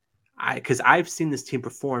 Because I've seen this team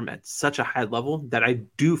perform at such a high level that I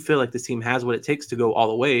do feel like this team has what it takes to go all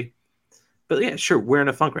the way. But yeah, sure, we're in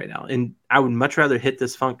a funk right now. And I would much rather hit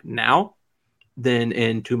this funk now than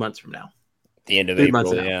in 2 months from now. The end of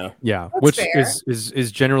April, yeah. Yeah, which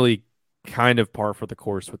is generally kind of par for the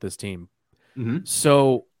course with this team. Mm-hmm.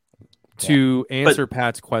 So to answer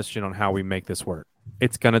Pat's question on how we make this work,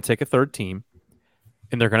 it's going to take a third team,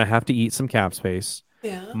 and they're going to have to eat some cap space.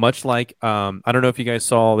 Yeah. Much like, I don't know if you guys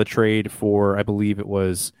saw the trade for, I believe it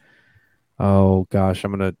was, oh gosh,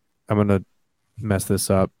 I'm gonna mess this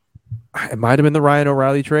up. It might have been the Ryan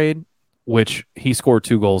O'Reilly trade, which he scored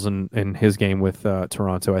 2 goals in his game with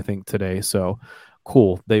Toronto, I think today. So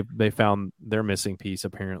cool. They found their missing piece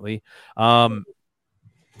apparently.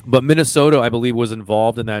 But Minnesota, I believe, was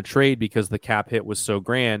involved in that trade because the cap hit was so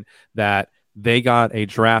grand that they got a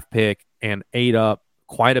draft pick and ate up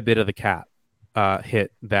quite a bit of the cap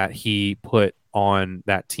hit that he put on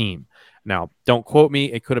that team. Now, don't quote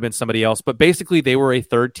me. It could have been somebody else. But basically, they were a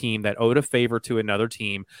third team that owed a favor to another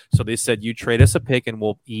team. So they said, you trade us a pick and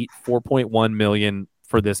we'll eat $4.1 million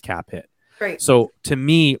for this cap hit. Right. So to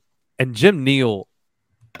me, and Jim Neal,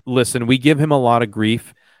 listen, we give him a lot of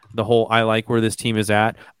grief. The whole I like where this team is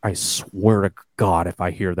at. I swear to God, if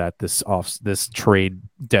I hear that this trade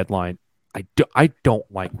deadline, I don't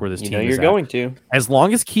like where this team is you're going to. As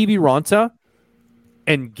long as Kiviranta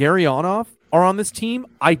and Garionov are on this team,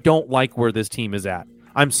 I don't like where this team is at.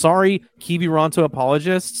 I'm sorry, Kiviranta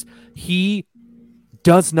apologists. He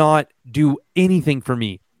does not do anything for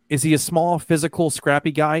me. Is he a small, physical,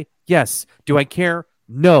 scrappy guy? Yes. Do I care?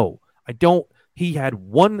 No. I don't. He had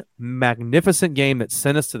one magnificent game that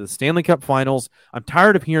sent us to the Stanley Cup Finals. I'm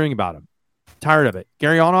tired of hearing about him. Tired of it.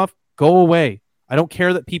 Garionov, go away. I don't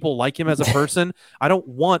care that people like him as a person. I don't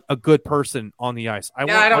want a good person on the ice. I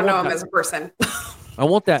don't know him as a person. I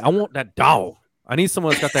want that dog. I need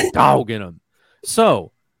someone that's got that dog in him.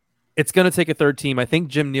 So it's going to take a third team. I think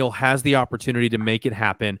Jim Neal has the opportunity to make it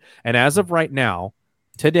happen. And as of right now,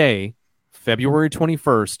 today, February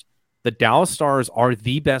 21st, the Dallas Stars are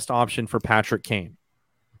the best option for Patrick Kane.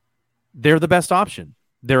 They're the best option.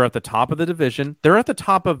 They're at the top of the division. They're at the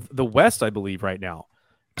top of the West, I believe, right now,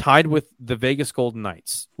 tied with the Vegas Golden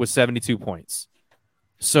Knights with 72 points.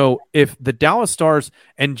 So if the Dallas Stars,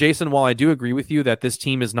 and Jason, while I do agree with you that this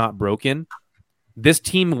team is not broken, this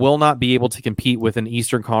team will not be able to compete with an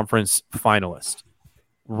Eastern Conference finalist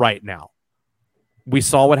right now. We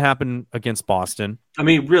saw what happened against Boston. I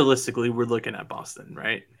mean, realistically, we're looking at Boston,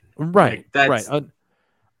 right? Right, right.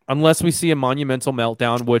 Unless we see a monumental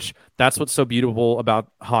meltdown, which that's what's so beautiful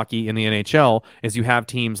about hockey in the NHL, is you have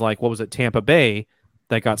teams like, what was it, Tampa Bay,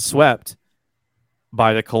 that got swept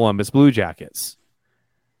by the Columbus Blue Jackets.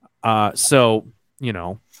 So, you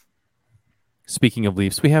know, speaking of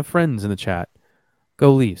Leafs, we have friends in the chat.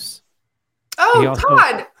 Go Leafs. Oh,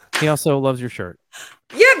 Todd. He also loves your shirt.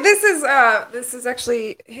 Yeah, this is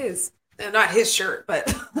actually his. Not his shirt,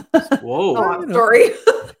 but whoa. Story.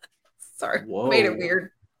 Sorry, whoa. Made it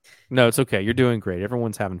weird. No, it's okay. You're doing great.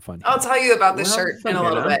 Everyone's having fun. I'll tell you about this shirt in a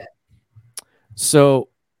little bit. So,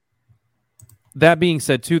 that being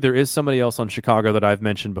said, too, there is somebody else on Chicago that I've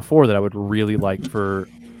mentioned before that I would really like for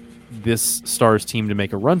this Stars team to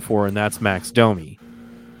make a run for, and that's Max Domi.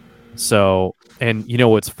 So, and you know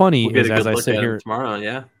what's funny is as I sit here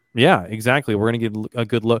tomorrow, yeah, exactly. We're gonna get a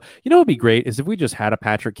good look. You know, what'd be great is if we just had a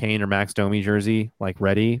Patrick Kane or Max Domi jersey like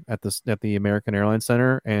ready at the American Airlines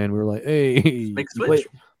Center, and we were like, "Hey,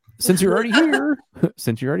 since you're already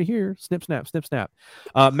here, snip, snap, snip, snap.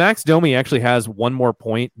 Max Domi actually has one more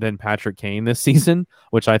point than Patrick Kane this season,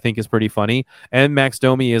 which I think is pretty funny. And Max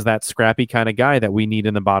Domi is that scrappy kind of guy that we need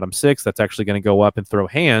in the bottom six that's actually going to go up and throw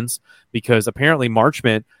hands, because apparently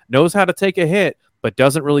Marchment knows how to take a hit, but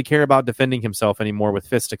doesn't really care about defending himself anymore with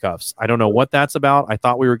fisticuffs. I don't know what that's about. I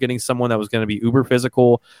thought we were getting someone that was going to be uber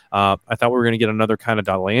physical. I thought we were going to get another kind of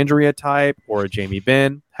Dellandrea type or a Jamie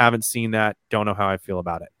Benn. Haven't seen that. Don't know how I feel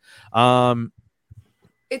about it.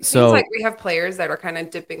 It seems like we have players that are kind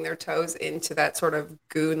of dipping their toes into that sort of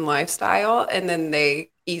goon lifestyle, and then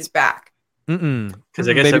they ease back. Because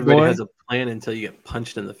I guess everybody has a plan until you get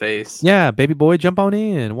punched in the face. Yeah, baby boy, jump on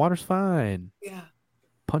in. Water's fine. Yeah.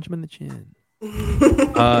 Punch him in the chin.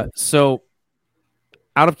 So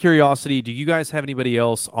out of curiosity, do you guys have anybody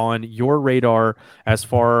else on your radar as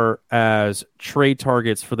far as trade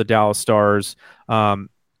targets for the Dallas Stars?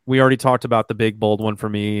 We already talked about the big bold one for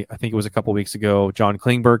me. I think it was a couple weeks ago, John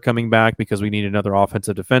Klingberg coming back because we need another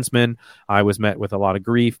offensive defenseman. I was met with a lot of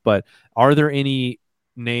grief, but are there any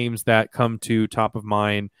names that come to top of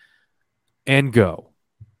mind and go?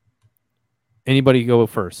 Anybody go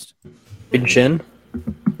first? Big Chin.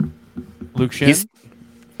 Luke Shin?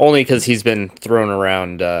 Only because he's been thrown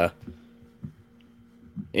around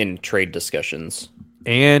in trade discussions.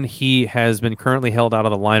 And he has been currently held out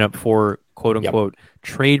of the lineup for quote-unquote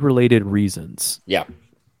trade-related reasons. Yeah.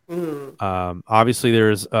 Obviously,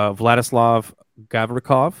 there's Vladislav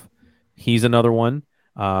Gavrikov. He's another one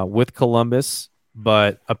with Columbus.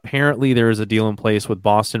 But apparently there is a deal in place with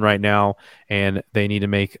Boston right now, and they need to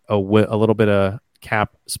make a little bit of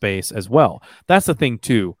cap space as well. That's the thing,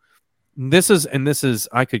 too. This is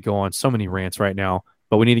I could go on so many rants right now,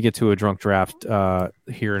 but we need to get to a drunk draft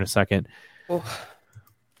here in a second.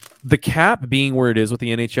 The cap being where it is with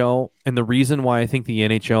the NHL, and the reason why I think the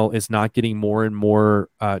NHL is not getting more and more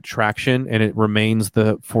traction, and it remains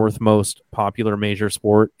the fourth most popular major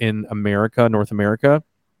sport in America, North America,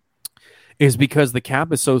 is because the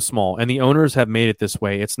cap is so small, and the owners have made it this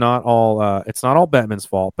way. It's not all Bettman's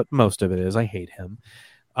fault, but most of it is. I hate him.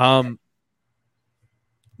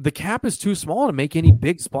 The cap is too small to make any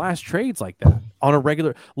big splash trades like that on a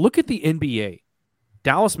regular. Look at the NBA.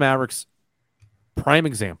 Dallas Mavericks, prime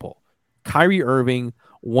example. Kyrie Irving,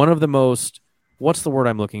 one of the most, what's the word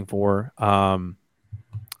I'm looking for? I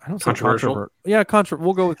don't say controversial. Yeah,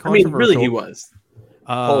 we'll go with controversial. I mean, really, he was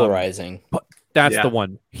polarizing. That's the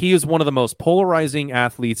one. He is one of the most polarizing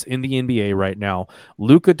athletes in the NBA right now.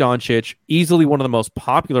 Luka Doncic, easily one of the most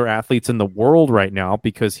popular athletes in the world right now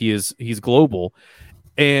because he's global.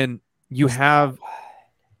 And you have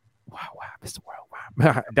Mr.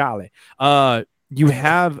 Worldwide, Dolly. You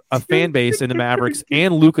have a fan base in the Mavericks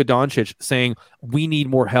and Luka Doncic saying we need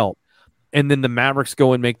more help, and then the Mavericks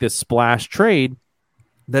go and make this splash trade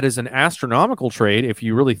that is an astronomical trade if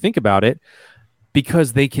you really think about it,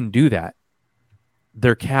 because they can do that.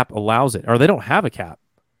 Their cap allows it, or they don't have a cap.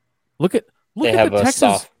 Look at the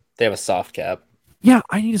Texans. They have a soft cap. Yeah,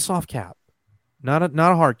 I need a soft cap, not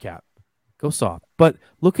a hard cap. Go soft. But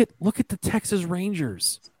look at the Texas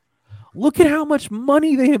Rangers. Look at how much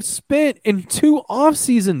money they have spent in 2 off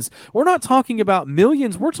seasons. We're not talking about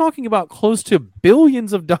millions. We're talking about close to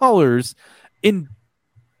billions of dollars in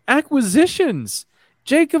acquisitions.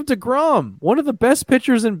 Jacob deGrom, one of the best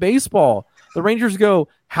pitchers in baseball. The Rangers go,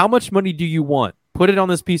 how much money do you want? Put it on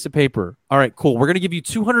this piece of paper. All right, cool. We're going to give you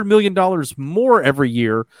 $200 million more every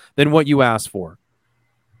year than what you asked for.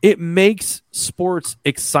 It makes sports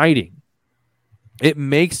exciting. It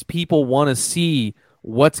makes people want to see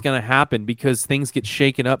what's going to happen because things get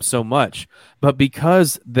shaken up so much. But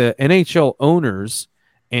because the NHL owners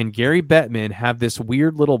and Gary Bettman have this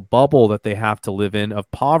weird little bubble that they have to live in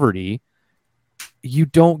of poverty, you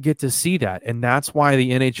don't get to see that. And that's why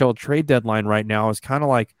the NHL trade deadline right now is kind of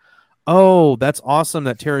like, oh, that's awesome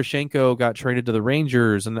that Tarasenko got traded to the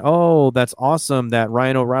Rangers. And, oh, that's awesome that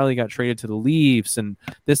Ryan O'Reilly got traded to the Leafs and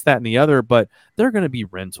this, that, and the other. But they're going to be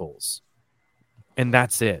rentals. And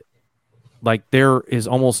that's it. Like, there is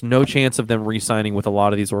almost no chance of them re-signing with a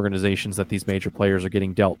lot of these organizations that these major players are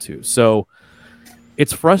getting dealt to. So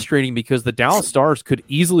it's frustrating because the Dallas Stars could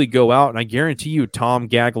easily go out, and I guarantee you Tom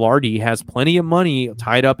Gagliardi has plenty of money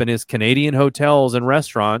tied up in his Canadian hotels and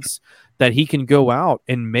restaurants that he can go out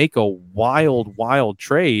and make a wild, wild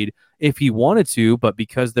trade if he wanted to, but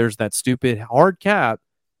because there's that stupid hard cap,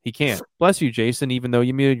 he can't. Bless you, Jason, even though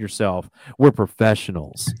you muted yourself. We're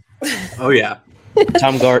professionals. Oh, yeah.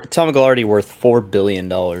 Tom Gagliardi worth $4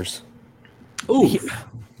 billion. Ooh,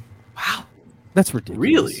 wow, that's ridiculous.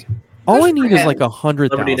 Really? All I need is like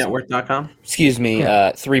 100,000. CelebrityNetwork.com. Excuse me,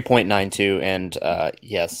 3.92, and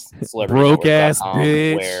yes, broke ass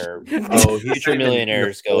bitch. Where future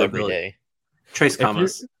millionaires go every day. Trace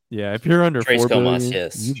Comas. If you're under Trace 4 Comas, billion,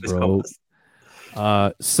 yes. you broke.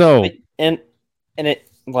 So and it,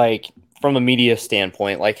 like, from a media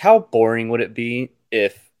standpoint, like, how boring would it be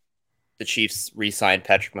if the Chiefs re-signed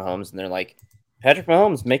Patrick Mahomes and they're like, Patrick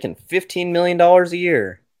Mahomes making $15 million a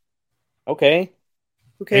year. Okay.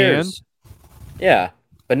 Who cares? Yeah.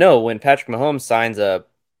 But no, when Patrick Mahomes signs a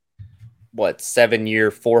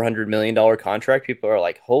 7-year, $400 million contract, people are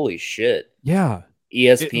like, holy shit. Yeah.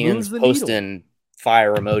 ESPN's posting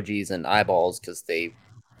fire emojis and eyeballs because they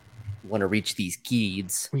want to reach these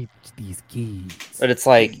kids. But it's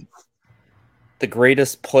like the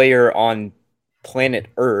greatest player on planet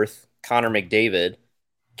Earth, Connor McDavid,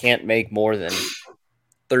 can't make more than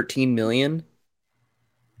 13 million.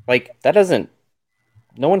 Like, that doesn't,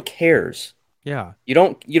 no one cares. Yeah. You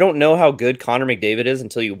don't know how good Connor McDavid is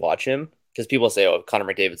until you watch him, because people say, oh, Connor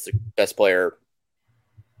McDavid's the best player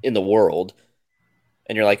in the world.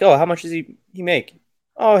 And you're like, oh, how much does he make?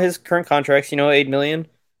 Oh, his current contract's, $8 million. And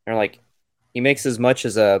you're like, he makes as much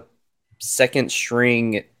as a second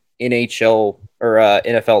string NHL or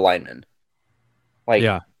NFL lineman. Like,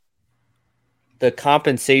 yeah. The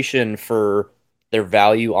compensation for their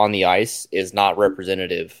value on the ice is not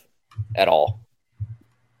representative at all.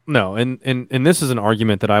 No, and this is an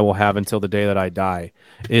argument that I will have until the day that I die,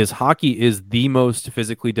 is hockey is the most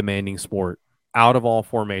physically demanding sport out of all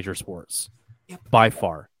 4 major sports. Yep. By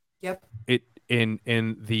far. Yep. It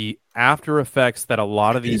in the after effects that a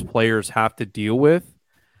lot of these players have to deal with.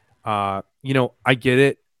 I get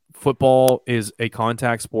it. Football is a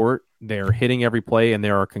contact sport. They're hitting every play and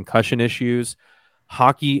there are concussion issues.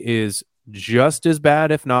 Hockey is just as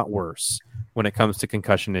bad, if not worse, when it comes to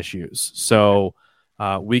concussion issues. So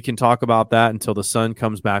we can talk about that until the sun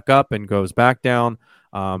comes back up and goes back down.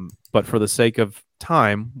 But for the sake of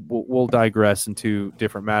time, we'll digress into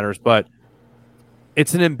different matters. But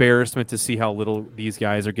it's an embarrassment to see how little these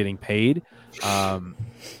guys are getting paid,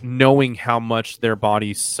 knowing how much their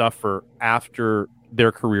bodies suffer after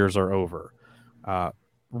their careers are over.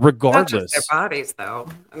 Regardless, not just their bodies, though.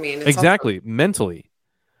 I mean, it's exactly mentally,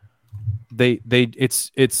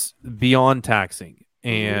 it's beyond taxing,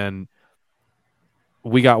 and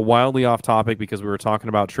we got wildly off topic because we were talking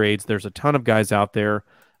about trades. There's a ton of guys out there.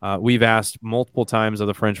 We've asked multiple times of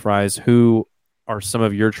the French Fries who are some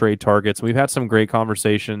of your trade targets. We've had some great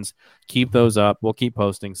conversations. Keep those up. We'll keep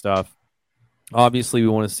posting stuff. Obviously, we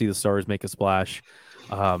want to see the Stars make a splash,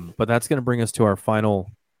 but that's going to bring us to our final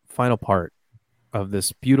part of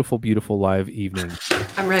this beautiful, beautiful live evening.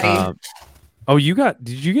 I'm ready. Did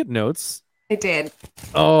you get notes? I did.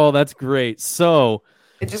 Oh, that's great. So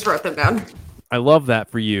I just wrote them down. I love that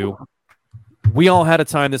for you. We all had a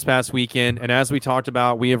time this past weekend, and as we talked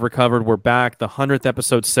about, we have recovered. We're back. The 100th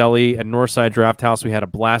episode, Selly, at Northside Draft House. We had a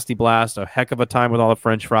blasty blast, a heck of a time with all the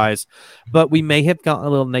French fries, but we may have gotten a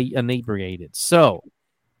little inebriated. So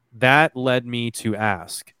that led me to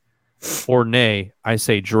ask, or nay, I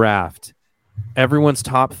say draft, everyone's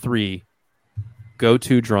top 3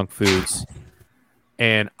 go-to drunk foods.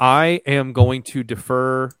 And I am going to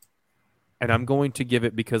defer, and I'm going to give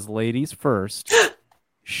it because ladies first.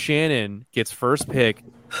 Shannon gets first pick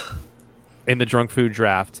in the drunk food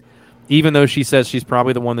draft, even though she says she's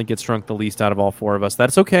probably the one that gets drunk the least out of all 4 of us.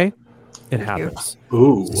 That's okay. It happens.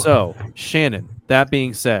 Ooh. So, Shannon, that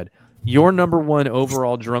being said, your number 1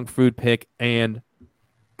 overall drunk food pick, and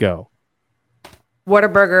go.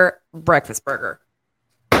 Whataburger breakfast burger.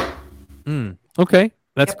 Okay.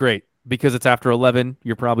 That's great. Because it's after 11,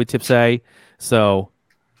 you're probably tipsy. So,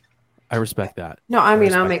 I respect that. No, I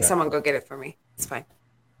mean, I'll make someone go get it for me. It's fine.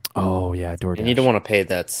 Oh, yeah, DoorDash. And you don't want to pay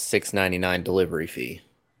that $6.99 delivery fee.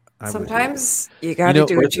 Sometimes you got to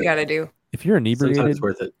do what you got to do. If you're inebriated, sometimes it's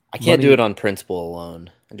worth it. I can't do it on principle alone.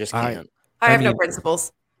 I just can't. I have no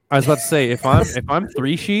principles. I was about to say, if I'm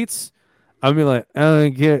 3 sheets, I'll be like, I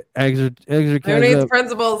don't get extra ketchup. Who needs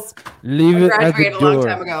principles? Leave it at the graduated door. a long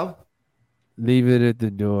time ago. Leave it at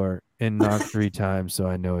the door and knock 3 times so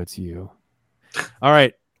I know it's you. All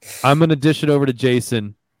right. I'm going to dish it over to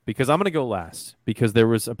Jason because I'm going to go last because there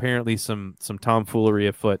was apparently some tomfoolery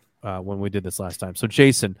afoot when we did this last time. So,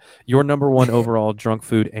 Jason, your number 1 overall drunk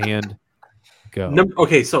food, and go.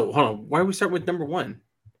 Okay, so hold on. Why don't we start with number 1?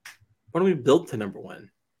 Why don't we build to number 1?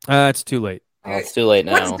 It's too late. Oh, it's too late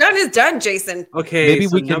now. What's done is done, Jason. Okay, maybe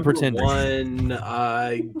so we can number pretend.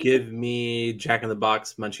 1, give me Jack in the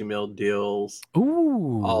Box Munchie Meal deals.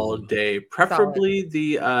 Ooh, all day. Preferably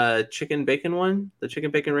the chicken bacon one, the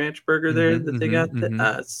chicken bacon ranch burger there that they got.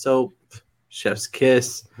 So Chef's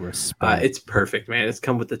Kiss. Respect. It's perfect, man. It's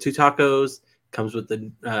come with the 2 tacos. Comes with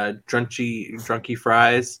the drunky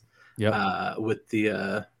fries. Yep. With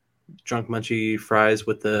the drunk munchy fries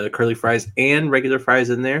with the curly fries and regular fries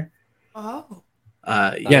in there. Oh.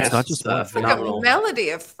 It's not just one. phenomenal. Like a melody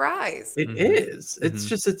of fries. It is. It's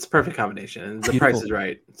just it's a perfect combination, and the price is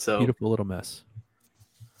right. So beautiful little mess.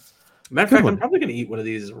 Matter of fact, I'm probably gonna eat one of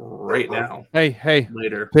these right now. Hey,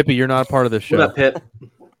 later, Pippi, you're not a part of this show. What up, Pip?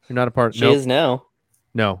 You're not a part. She is now.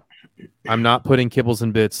 No, I'm not putting kibbles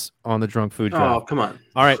and bits on the drunk food drive. Oh, come on.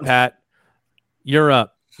 All right, Pat, you're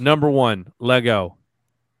up. Number 1, Lego.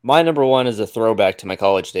 My number 1 is a throwback to my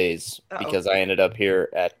college days because I ended up here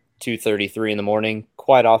at 2:33 in the morning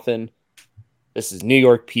quite often. This is New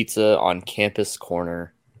York Pizza on Campus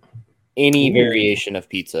Corner. Any variation of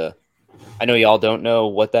pizza. I know y'all don't know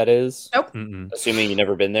what that is. Nope. Assuming you've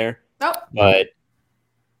never been there. Nope. But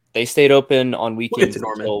they stayed open on weekends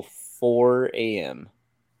until 4 a.m.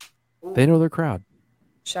 They know their crowd.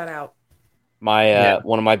 Shout out.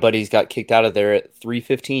 One of my buddies got kicked out of there at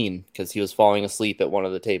 3:15 because he was falling asleep at one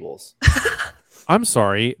of the tables. I'm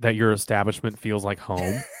sorry that your establishment feels like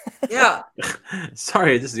home. Yeah.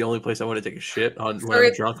 Sorry, this is the only place I want to take a shit on when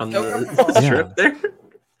I'm drunk on the strip there.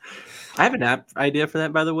 I have an app idea for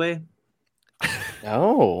that, by the way.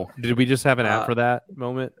 Oh. Did we just have an app for that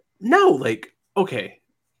moment? No, like, okay.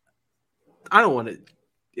 I don't want to.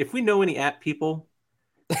 If we know any app people,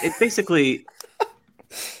 it basically.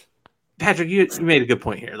 Patrick, you made a good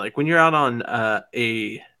point here. Like when you're out on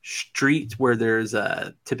a street where there's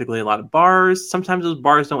typically a lot of bars, sometimes those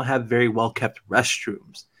bars don't have very well kept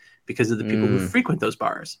restrooms because of the people who frequent those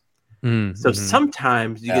bars. So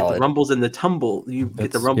sometimes you get the rumbles in the tumble.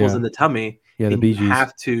 Get the rumbles in the tummy. Yeah, the you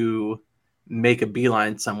have to make a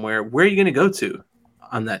beeline somewhere. Where are you going to go to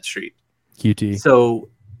on that street? QT. So,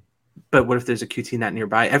 but what if there's a QT not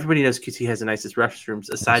nearby? Everybody knows QT has the nicest restrooms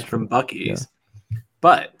aside from Buc-ee's. Yeah.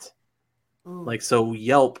 But like, so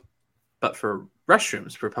Yelp, but for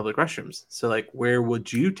restrooms, for public restrooms. So like, where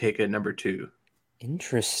would you take a number 2?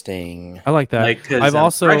 Interesting. I like that. Like, I've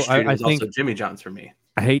also, I think also Jimmy John's for me.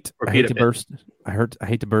 I hate to burst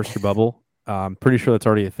your bubble. I'm pretty sure that's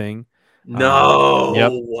already a thing. No.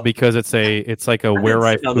 Yep. Because it's like a where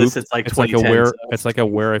I've pooped. It's like a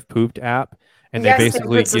where I've pooped app, and they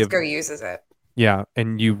basically San Francisco uses it. Yeah,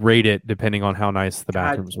 and you rate it depending on how nice the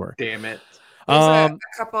bathrooms were. Damn it. There's a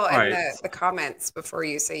couple in the comments before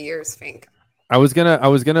you say yours, Fink. I was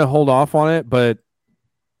gonna hold off on it, but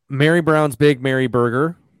Mary Brown's Big Mary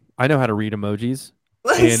Burger. I know how to read emojis.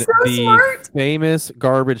 And so the smart. famous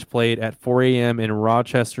garbage plate at 4 a.m. in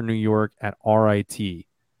Rochester, New York at RIT.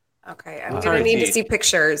 Okay, I'm gonna need to see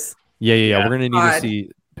pictures. Yeah. We're gonna need to see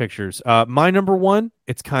pictures. My number 1,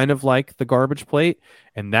 it's kind of like the garbage plate,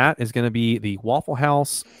 and that is going to be the Waffle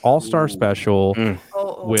House All-Star Special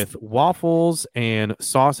with waffles and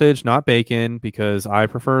sausage, not bacon, because I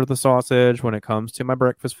prefer the sausage when it comes to my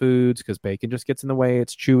breakfast foods, because bacon just gets in the way.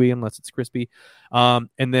 It's chewy unless it's crispy. And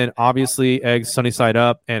then obviously eggs sunny side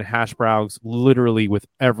up and hash browns, literally with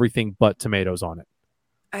everything but tomatoes on it.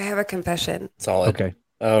 I have a confession. Solid. Okay.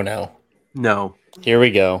 Oh no. No. Here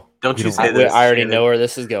we go. Don't you say this. I already know where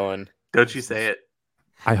this is going. Don't you say it.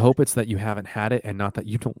 I hope it's that you haven't had it and not that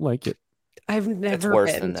you don't like it. I've never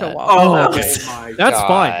been to Waffle House. Okay. That's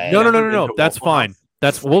fine. No. That's fine.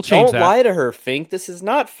 We'll change that. Don't lie to her, Fink. This is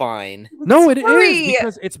not fine. No, it is,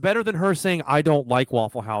 because it's better than her saying I don't like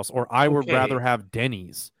Waffle House or I would rather have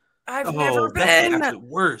Denny's. I've never been. That's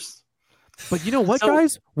worse. But you know what,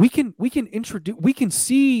 guys? We can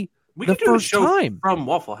see the first time from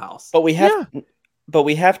Waffle House. But we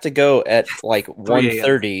have to go at like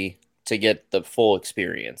 1:30 to get the full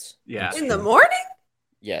experience. Yeah. In the morning?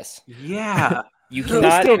 Yes. Yeah. You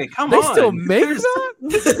cannot. They still make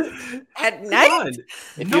that at night.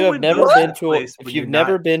 If you've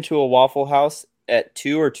never been to a Waffle House at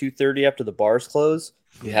 2 or 2:30 after the bars close,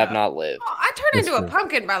 you have not lived. Oh, I turn into a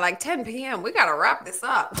pumpkin by like 10 p.m. We gotta wrap this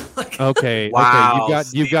up. Okay. Wow, okay.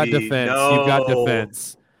 You've got defense. No. You've got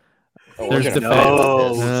defense. There's defense.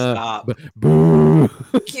 No, stop. Boo.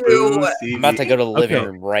 I'm about to go to the living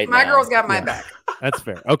room right now. My girl's got my back. That's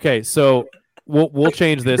fair. Okay, so we'll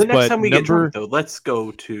change this. The next but time we get drunk, though, let's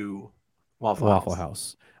go to Waffle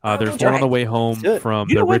House. There's one on the way home from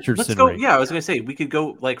the Richardson. Let's go. Rink. Yeah, I was gonna say we could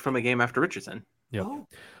go like from a game after Richardson. Yep.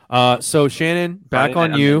 So Shannon, back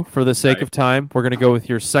on you for the sake of time. We're gonna go with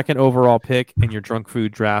your second overall pick in your drunk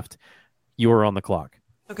food draft. You are on the clock.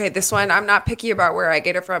 Okay, this one, I'm not picky about where I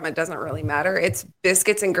get it from. It doesn't really matter. It's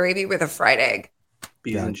biscuits and gravy with a fried egg.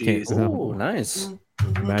 B's and G's. Ooh, nice.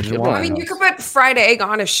 Imagine why. I mean, you could put fried egg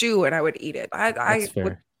on a shoe and I would eat it. I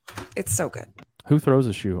would. It's so good. Who throws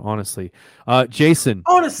a shoe? Honestly, Jason.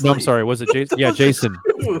 Honestly, no, I'm sorry. Was it Jason? Yeah, Jason.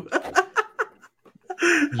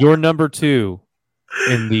 You're number 2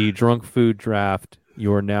 in the drunk food draft.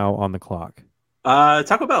 You are now on the clock.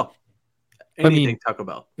 Taco Bell. Anything Taco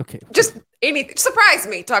Bell. Okay. Just anything. Surprise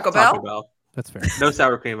me, Taco Bell. Taco Bell. That's fair. No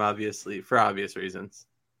sour cream, obviously, for obvious reasons.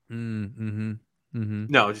 Mm-hmm. Mm-hmm.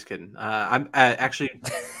 No, just kidding. I'm actually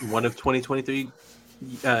one of 2023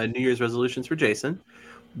 New Year's resolutions for Jason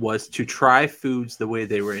was to try foods the way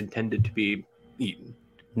they were intended to be eaten.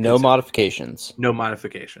 No modifications. No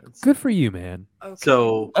modifications. Good for you, man. Okay.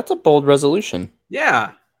 So that's a bold resolution.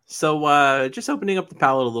 Yeah. So just opening up the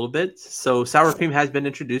palate a little bit. So sour cream has been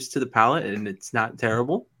introduced to the palate, and it's not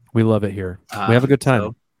terrible. We love it here. We have a good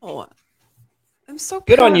time. I'm so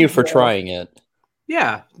good on you for trying it.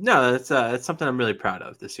 Yeah, no, that's something I'm really proud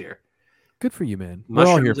of this year. Good for you, man.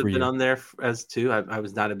 Mushrooms have been on there as too. I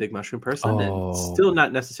was not a big mushroom person, and still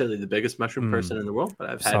not necessarily the biggest mushroom person in the world. But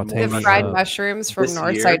I've had the fried mushrooms from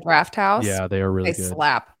Northside Draft House. Yeah, they are really good. They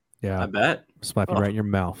slap. Yeah, I bet. Slap you right in your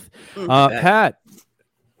mouth. Pat,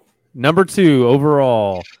 number 2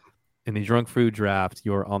 overall in the drunk food draft.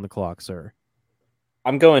 You're on the clock, sir.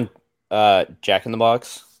 I'm going Jack in the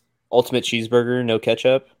Box, ultimate cheeseburger, no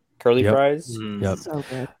ketchup, curly fries. Yep. So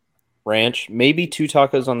good. Ranch, maybe 2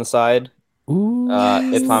 tacos on the side. Ooh.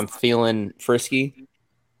 If I'm feeling frisky,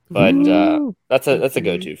 but that's a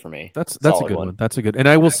go-to for me. That's a good one. That's a good. And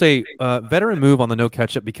I will say, veteran move on the no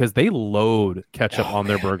ketchup because they load ketchup on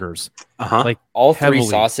their burgers. Like all 3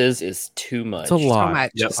 sauces is too much. It's a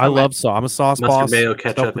lot. Yep. I love sauce. I'm a sauce boss. Mayo,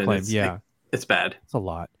 ketchup, and it's bad. It's a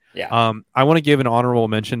lot. Yeah. I want to give an honorable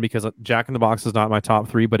mention because Jack in the Box is not my top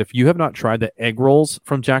 3, but if you have not tried the egg rolls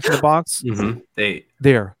from Jack in the Box,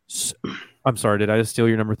 they're. I'm sorry, did I just steal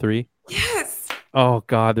your number 3? Yes. Oh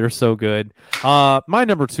God, they're so good. My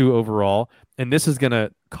number 2 overall, and this is gonna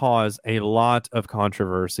cause a lot of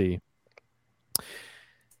controversy.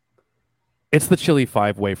 It's the chili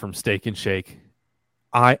 5-way from Steak and Shake.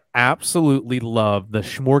 I absolutely love the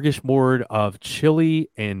smorgasbord of chili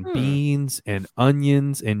and beans and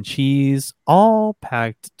onions and cheese, all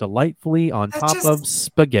packed delightfully on top of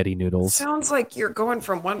spaghetti noodles. Sounds like you're going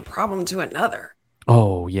from one problem to another.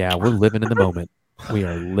 Oh, yeah. We're living in the moment. We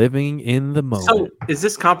are living in the moment. So is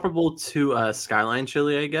this comparable to Skyline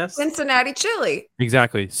chili, I guess? Cincinnati chili.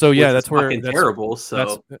 Exactly. So yeah, that's where that's terrible.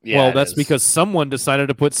 So that's because someone decided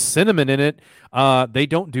to put cinnamon in it. They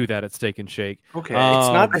don't do that at Steak and Shake. Okay.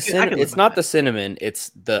 It's not the cinnamon, it's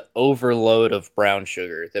the overload of brown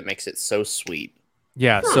sugar that makes it so sweet.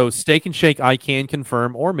 Yeah, so Steak and Shake, I can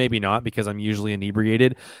confirm, or maybe not, because I'm usually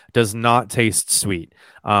inebriated, does not taste sweet.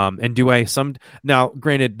 And now,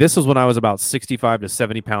 granted, this was when I was about 65 to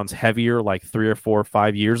 70 pounds heavier, like 3 or 4 or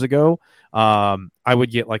 5 years ago. I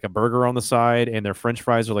would get like a burger on the side, and their French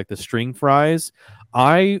fries are like the string fries.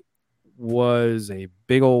 I was a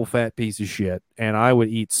big old fat piece of shit, and I would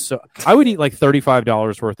eat like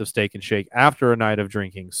 $35 worth of Steak and Shake after a night of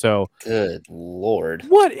drinking. So good Lord,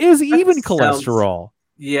 what is even cholesterol?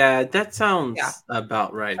 Yeah, that sounds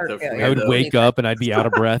about right. Though, I would wake up and I'd be out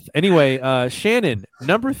of breath. Anyway, Shannon,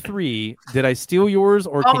 number 3. Did I steal yours,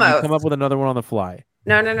 or can you come up with another one on the fly?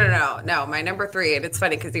 No. My number 3, and it's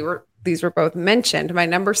funny because these were both mentioned. My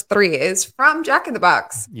number 3 is from Jack in the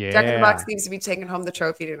Box. Yeah. Jack in the Box seems to be taking home the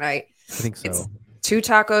trophy tonight. I think so. It's 2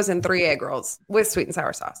 tacos and 3 egg rolls with sweet and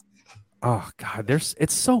sour sauce. Oh God,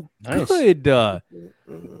 it's so nice. Good,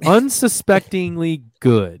 unsuspectingly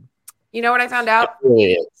good. You know what I found out? It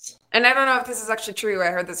really is. And I don't know if this is actually true. I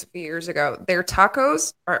heard this a few years ago. Their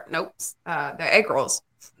tacos, the egg rolls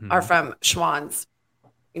are from Schwann's.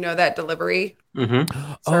 You know that delivery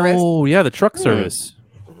service? Oh yeah, the truck service.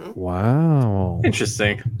 Mm-hmm. Wow,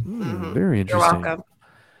 interesting. Very interesting. You're welcome.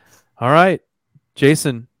 All right,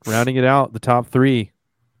 Jason, rounding it out, the top 3.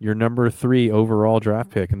 Your number 3 overall draft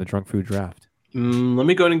pick in the drunk food draft. Let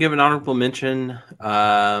me go ahead and give an honorable mention.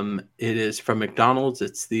 It is from McDonald's.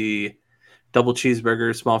 It's the double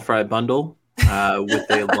cheeseburger, small fry bundle with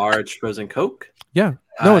a large frozen Coke. Yeah,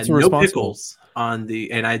 no, it's no pickles on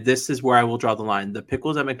the. And this is where I will draw the line. The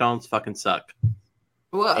pickles at McDonald's fucking suck.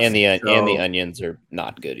 And the onions are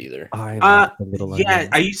not good either.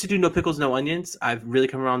 I used to do no pickles, no onions. I've really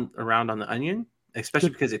come around on the onion, especially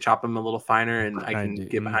because they chop them a little finer, and I can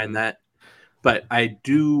get behind that. But I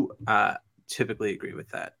do typically agree with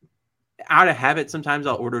that. Out of habit, sometimes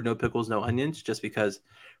I'll order no pickles, no onions, just because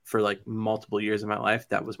for like multiple years of my life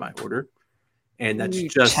that was my order, and that's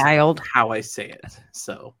just how I say it.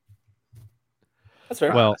 So that's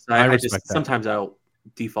fair. Well, I just sometimes I'll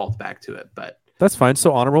default back to it, but that's fine.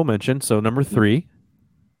 So honorable mention. So number 3,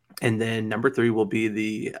 and then number 3 will be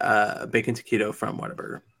the bacon taquito from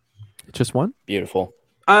Whataburger. Just one? Beautiful.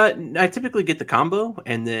 I typically get the combo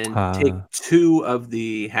and then take 2 of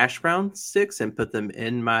the hash brown sticks and put them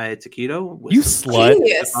in my taquito. You slut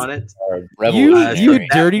on it.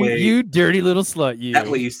 You dirty little slut. You. That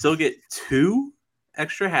way, you still get 2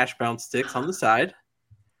 extra hash brown sticks on the side.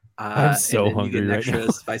 I'm so hungry you get right extra now.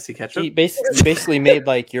 Spicy ketchup. You basically made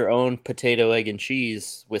like your own potato, egg, and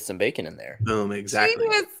cheese with some bacon in there. Boom, exactly.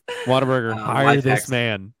 Genius. Whataburger, hire this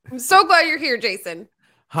man. I'm so glad you're here, Jason.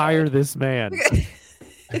 Hire this man.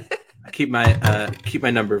 I keep my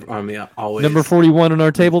number on me always. Number 41 on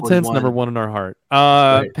our table tents, number 1 in our heart.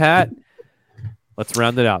 Right. Pat, let's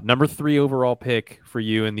round it out. Number 3 overall pick for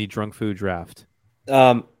you in the drunk food draft.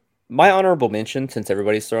 My honorable mention, since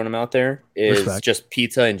everybody's throwing them out there, is just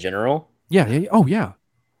pizza in general. Yeah. Oh, yeah.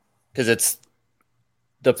 Because it's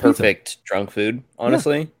the perfect drunk food,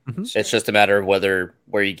 honestly. Yeah. Mm-hmm. It's just a matter of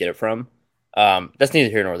where you get it from. That's neither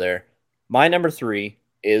here nor there. My number 3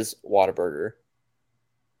 is Whataburger.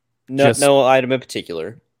 No item in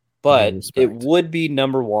particular, but it would be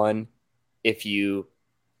number 1 if you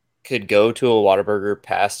could go to a Whataburger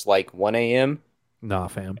past like 1 a.m. Nah,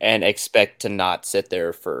 fam. And expect to not sit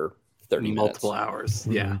there for 30 multiple hours.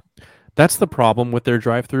 Mm-hmm. Yeah. That's the problem with their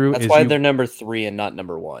drive-thru. That's why they're number 3 and not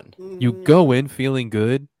number 1. You go in feeling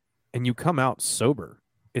good and you come out sober.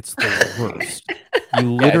 It's the worst.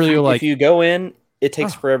 You literally if you go in, it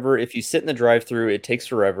takes forever. If you sit in the drive-thru, it takes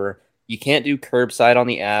forever. You can't do curbside on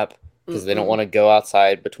the app because they don't want to go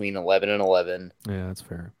outside between 11 and 11. Yeah, that's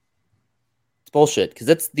fair. It's bullshit because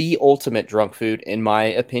it's the ultimate drunk food, in my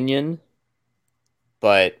opinion.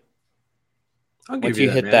 But once you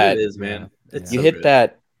hit that, it is, man. It's you hit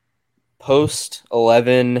that post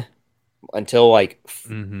 11 until like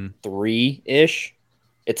 3-ish.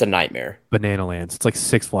 It's a nightmare. Banana Lands. It's like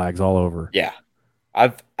Six Flags all over. Yeah,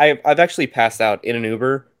 I've actually passed out in an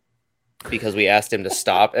Uber because we asked him to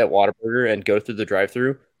stop at Whataburger and go through the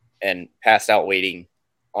drive-thru, and passed out waiting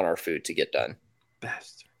on our food to get done.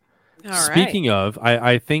 Best. Speaking of,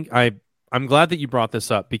 I think I'm glad that you brought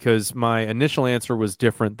this up because my initial answer was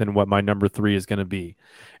different than what my number 3 is going to be.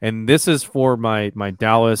 And this is for my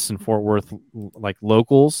Dallas and Fort Worth like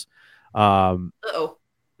locals. By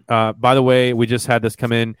the way, we just had this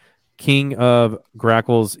come in. King of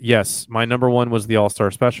Grackles. Yes, my number 1 was the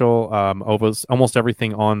All-Star Special. Almost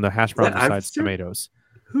everything on the hash brown besides tomatoes.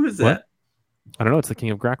 Who is that? I don't know. It's the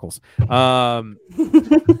King of Grackles.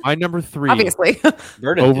 My number 3 obviously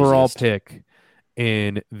overall pick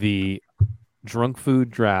in the drunk food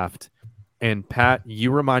draft. And Pat,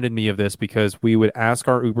 you reminded me of this because we would ask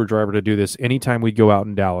our Uber driver to do this anytime we'd go out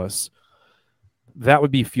in Dallas. That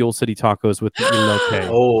would be Fuel City Tacos with the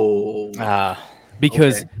elote.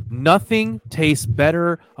 Because nothing tastes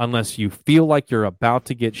better unless you feel like you're about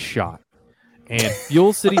to get shot. And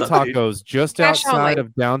Fuel City Tacos just outside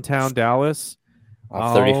of downtown Dallas.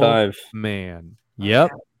 Off 35. Man.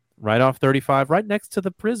 Yep. Right off 35, right next to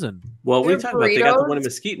the prison. Well, we talked about they got the one in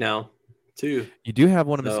Mesquite now, too. You do have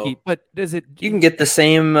one in Mesquite, but does it? You can get the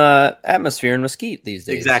same atmosphere in Mesquite these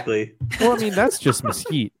days. Exactly. Well, I mean, that's just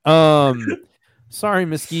Mesquite. Sorry,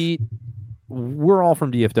 Mesquite. We're all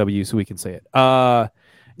from DFW, so we can say it.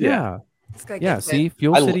 Yeah. See,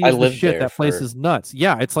 Fuel City is the shit. That place is nuts.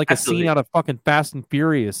 Yeah, it's like a scene out of fucking Fast and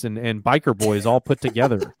Furious and Biker Boys all put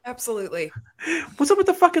together. Absolutely. What's up with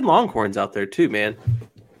the fucking Longhorns out there, too, man?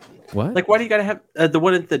 What? Like, why do you gotta have the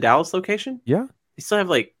one at the Dallas location? Yeah, they still have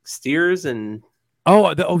like steers and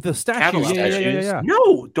the statues. Yeah.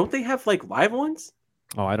 No, don't they have like live ones?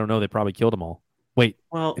 Oh, I don't know. They probably killed them all. Wait,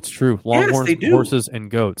 well, it's true. Longhorns, horses, and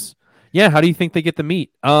goats. Yeah, how do you think they get the meat?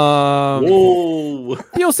 Whoa,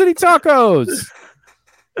 Fuel City Tacos.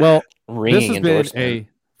 Well, this has been a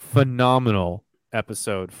phenomenal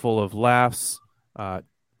episode full of laughs,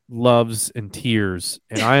 loves, and tears,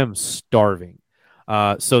 and I am starving.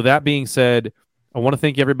 So that being said, I want to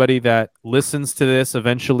thank everybody that listens to this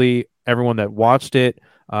eventually, everyone that watched it,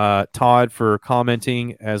 Todd for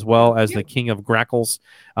commenting, as well as the King of Grackles,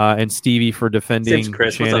 and Stevie for defending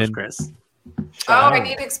Chris. Shannon. What's up, Chris? I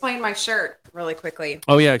need to explain my shirt really quickly.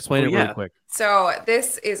 Oh, yeah, explain it really quick. So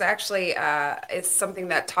this is actually is something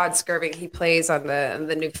that Todd Skirving, he plays on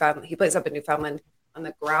the Newfoundland. He plays up in Newfoundland on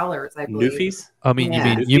the Growlers, I believe. Newfies? I mean,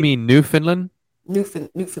 you mean Newfoundland?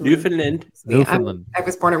 Newfoundland. I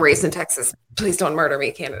was born and raised in Texas. Please don't murder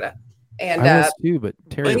me, Canada. And I was too, but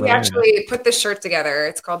Terry we actually put this shirt together.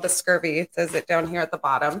 It's called the Scurvy. It says it down here at the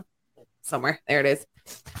bottom somewhere. There it is.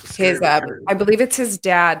 His I believe it's his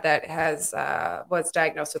dad that was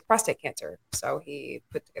diagnosed with prostate cancer. So he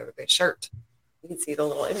put together this shirt. You can see the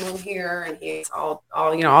little emblem here, and he's all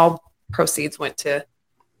proceeds went to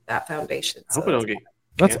that foundation. I hope I don't get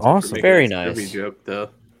that's awesome. Very nice. Joke, though.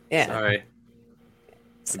 Yeah. Sorry.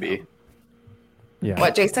 So. Maybe. Yeah.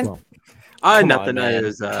 What, Jason? Well, Nothing.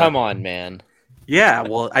 Come on, man. Yeah,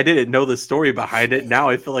 well, I didn't know the story behind it. Now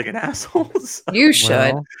I feel like an asshole. So. You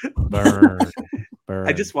should. Burn.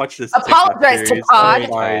 I just watched this. Apologize to Todd.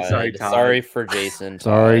 Sorry, Todd. Sorry for Jason.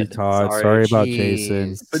 Sorry, Todd. Sorry about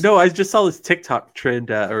Jason. But no, I just saw this TikTok trend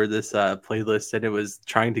or this playlist, and it was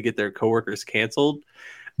trying to get their coworkers canceled,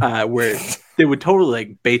 where they would totally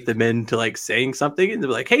like bait them into like saying something, and they're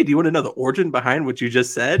like, "Hey, do you want to know the origin behind what you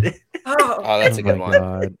just said?" Oh, that's a good one.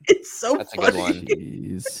 God. It's so That's funny. a good one.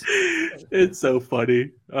 Jeez. It's so funny.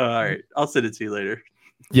 All right, I'll send it to you later.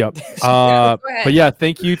 Yep. Go ahead. But yeah,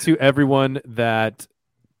 thank you to everyone that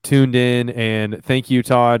tuned in, and thank you,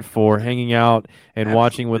 Todd, for hanging out and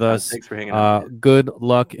watching with us. Thanks for hanging out. Good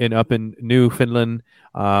luck up in Newfoundland.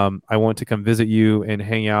 I want to come visit you and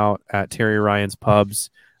hang out at Terry Ryan's pubs.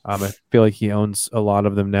 I feel like he owns a lot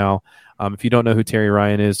of them now. If you don't know who Terry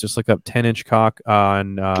Ryan is, just look up 10-inch cock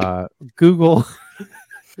on Google.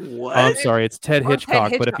 What? I'm sorry, it's Ted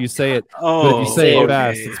Hitchcock, but if you say it, okay.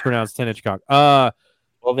 fast, it's pronounced 10-inch cock.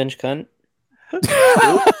 12-inch cunt.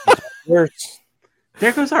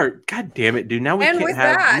 There goes our. God damn it, dude! Now we And can't with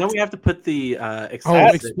have. that- Now we have to put the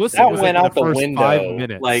explicit that was went like out the the first window. 5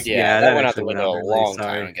 minutes. Like, Yeah, that went out the actually window a really long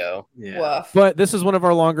sorry. time ago. Yeah. Woof. But this is one of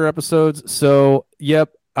our longer episodes, so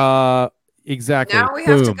yep, exactly. Now we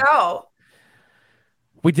have to Boom. go.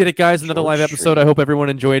 We did it, guys. Another live episode. I hope everyone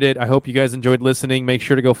enjoyed it. I hope you guys enjoyed listening. Make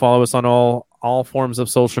sure to go follow us on all forms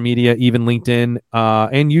of social media, even LinkedIn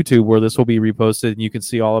and YouTube, where this will be reposted. And you can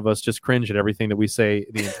see all of us just cringe at everything that we say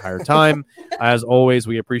the entire time. As always,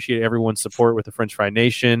 we appreciate everyone's support with the French Fry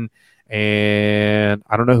Nation. And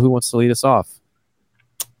I don't know who wants to lead us off.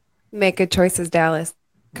 Make good choices, Dallas.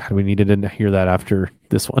 God, we needed to hear that after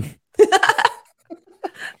this one.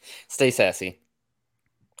 Stay sassy.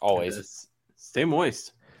 Always. Stay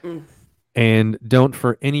moist. And don't,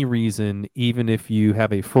 for any reason, even if you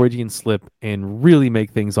have a Freudian slip and really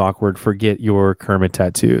make things awkward, forget your Kermit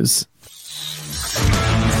tattoos.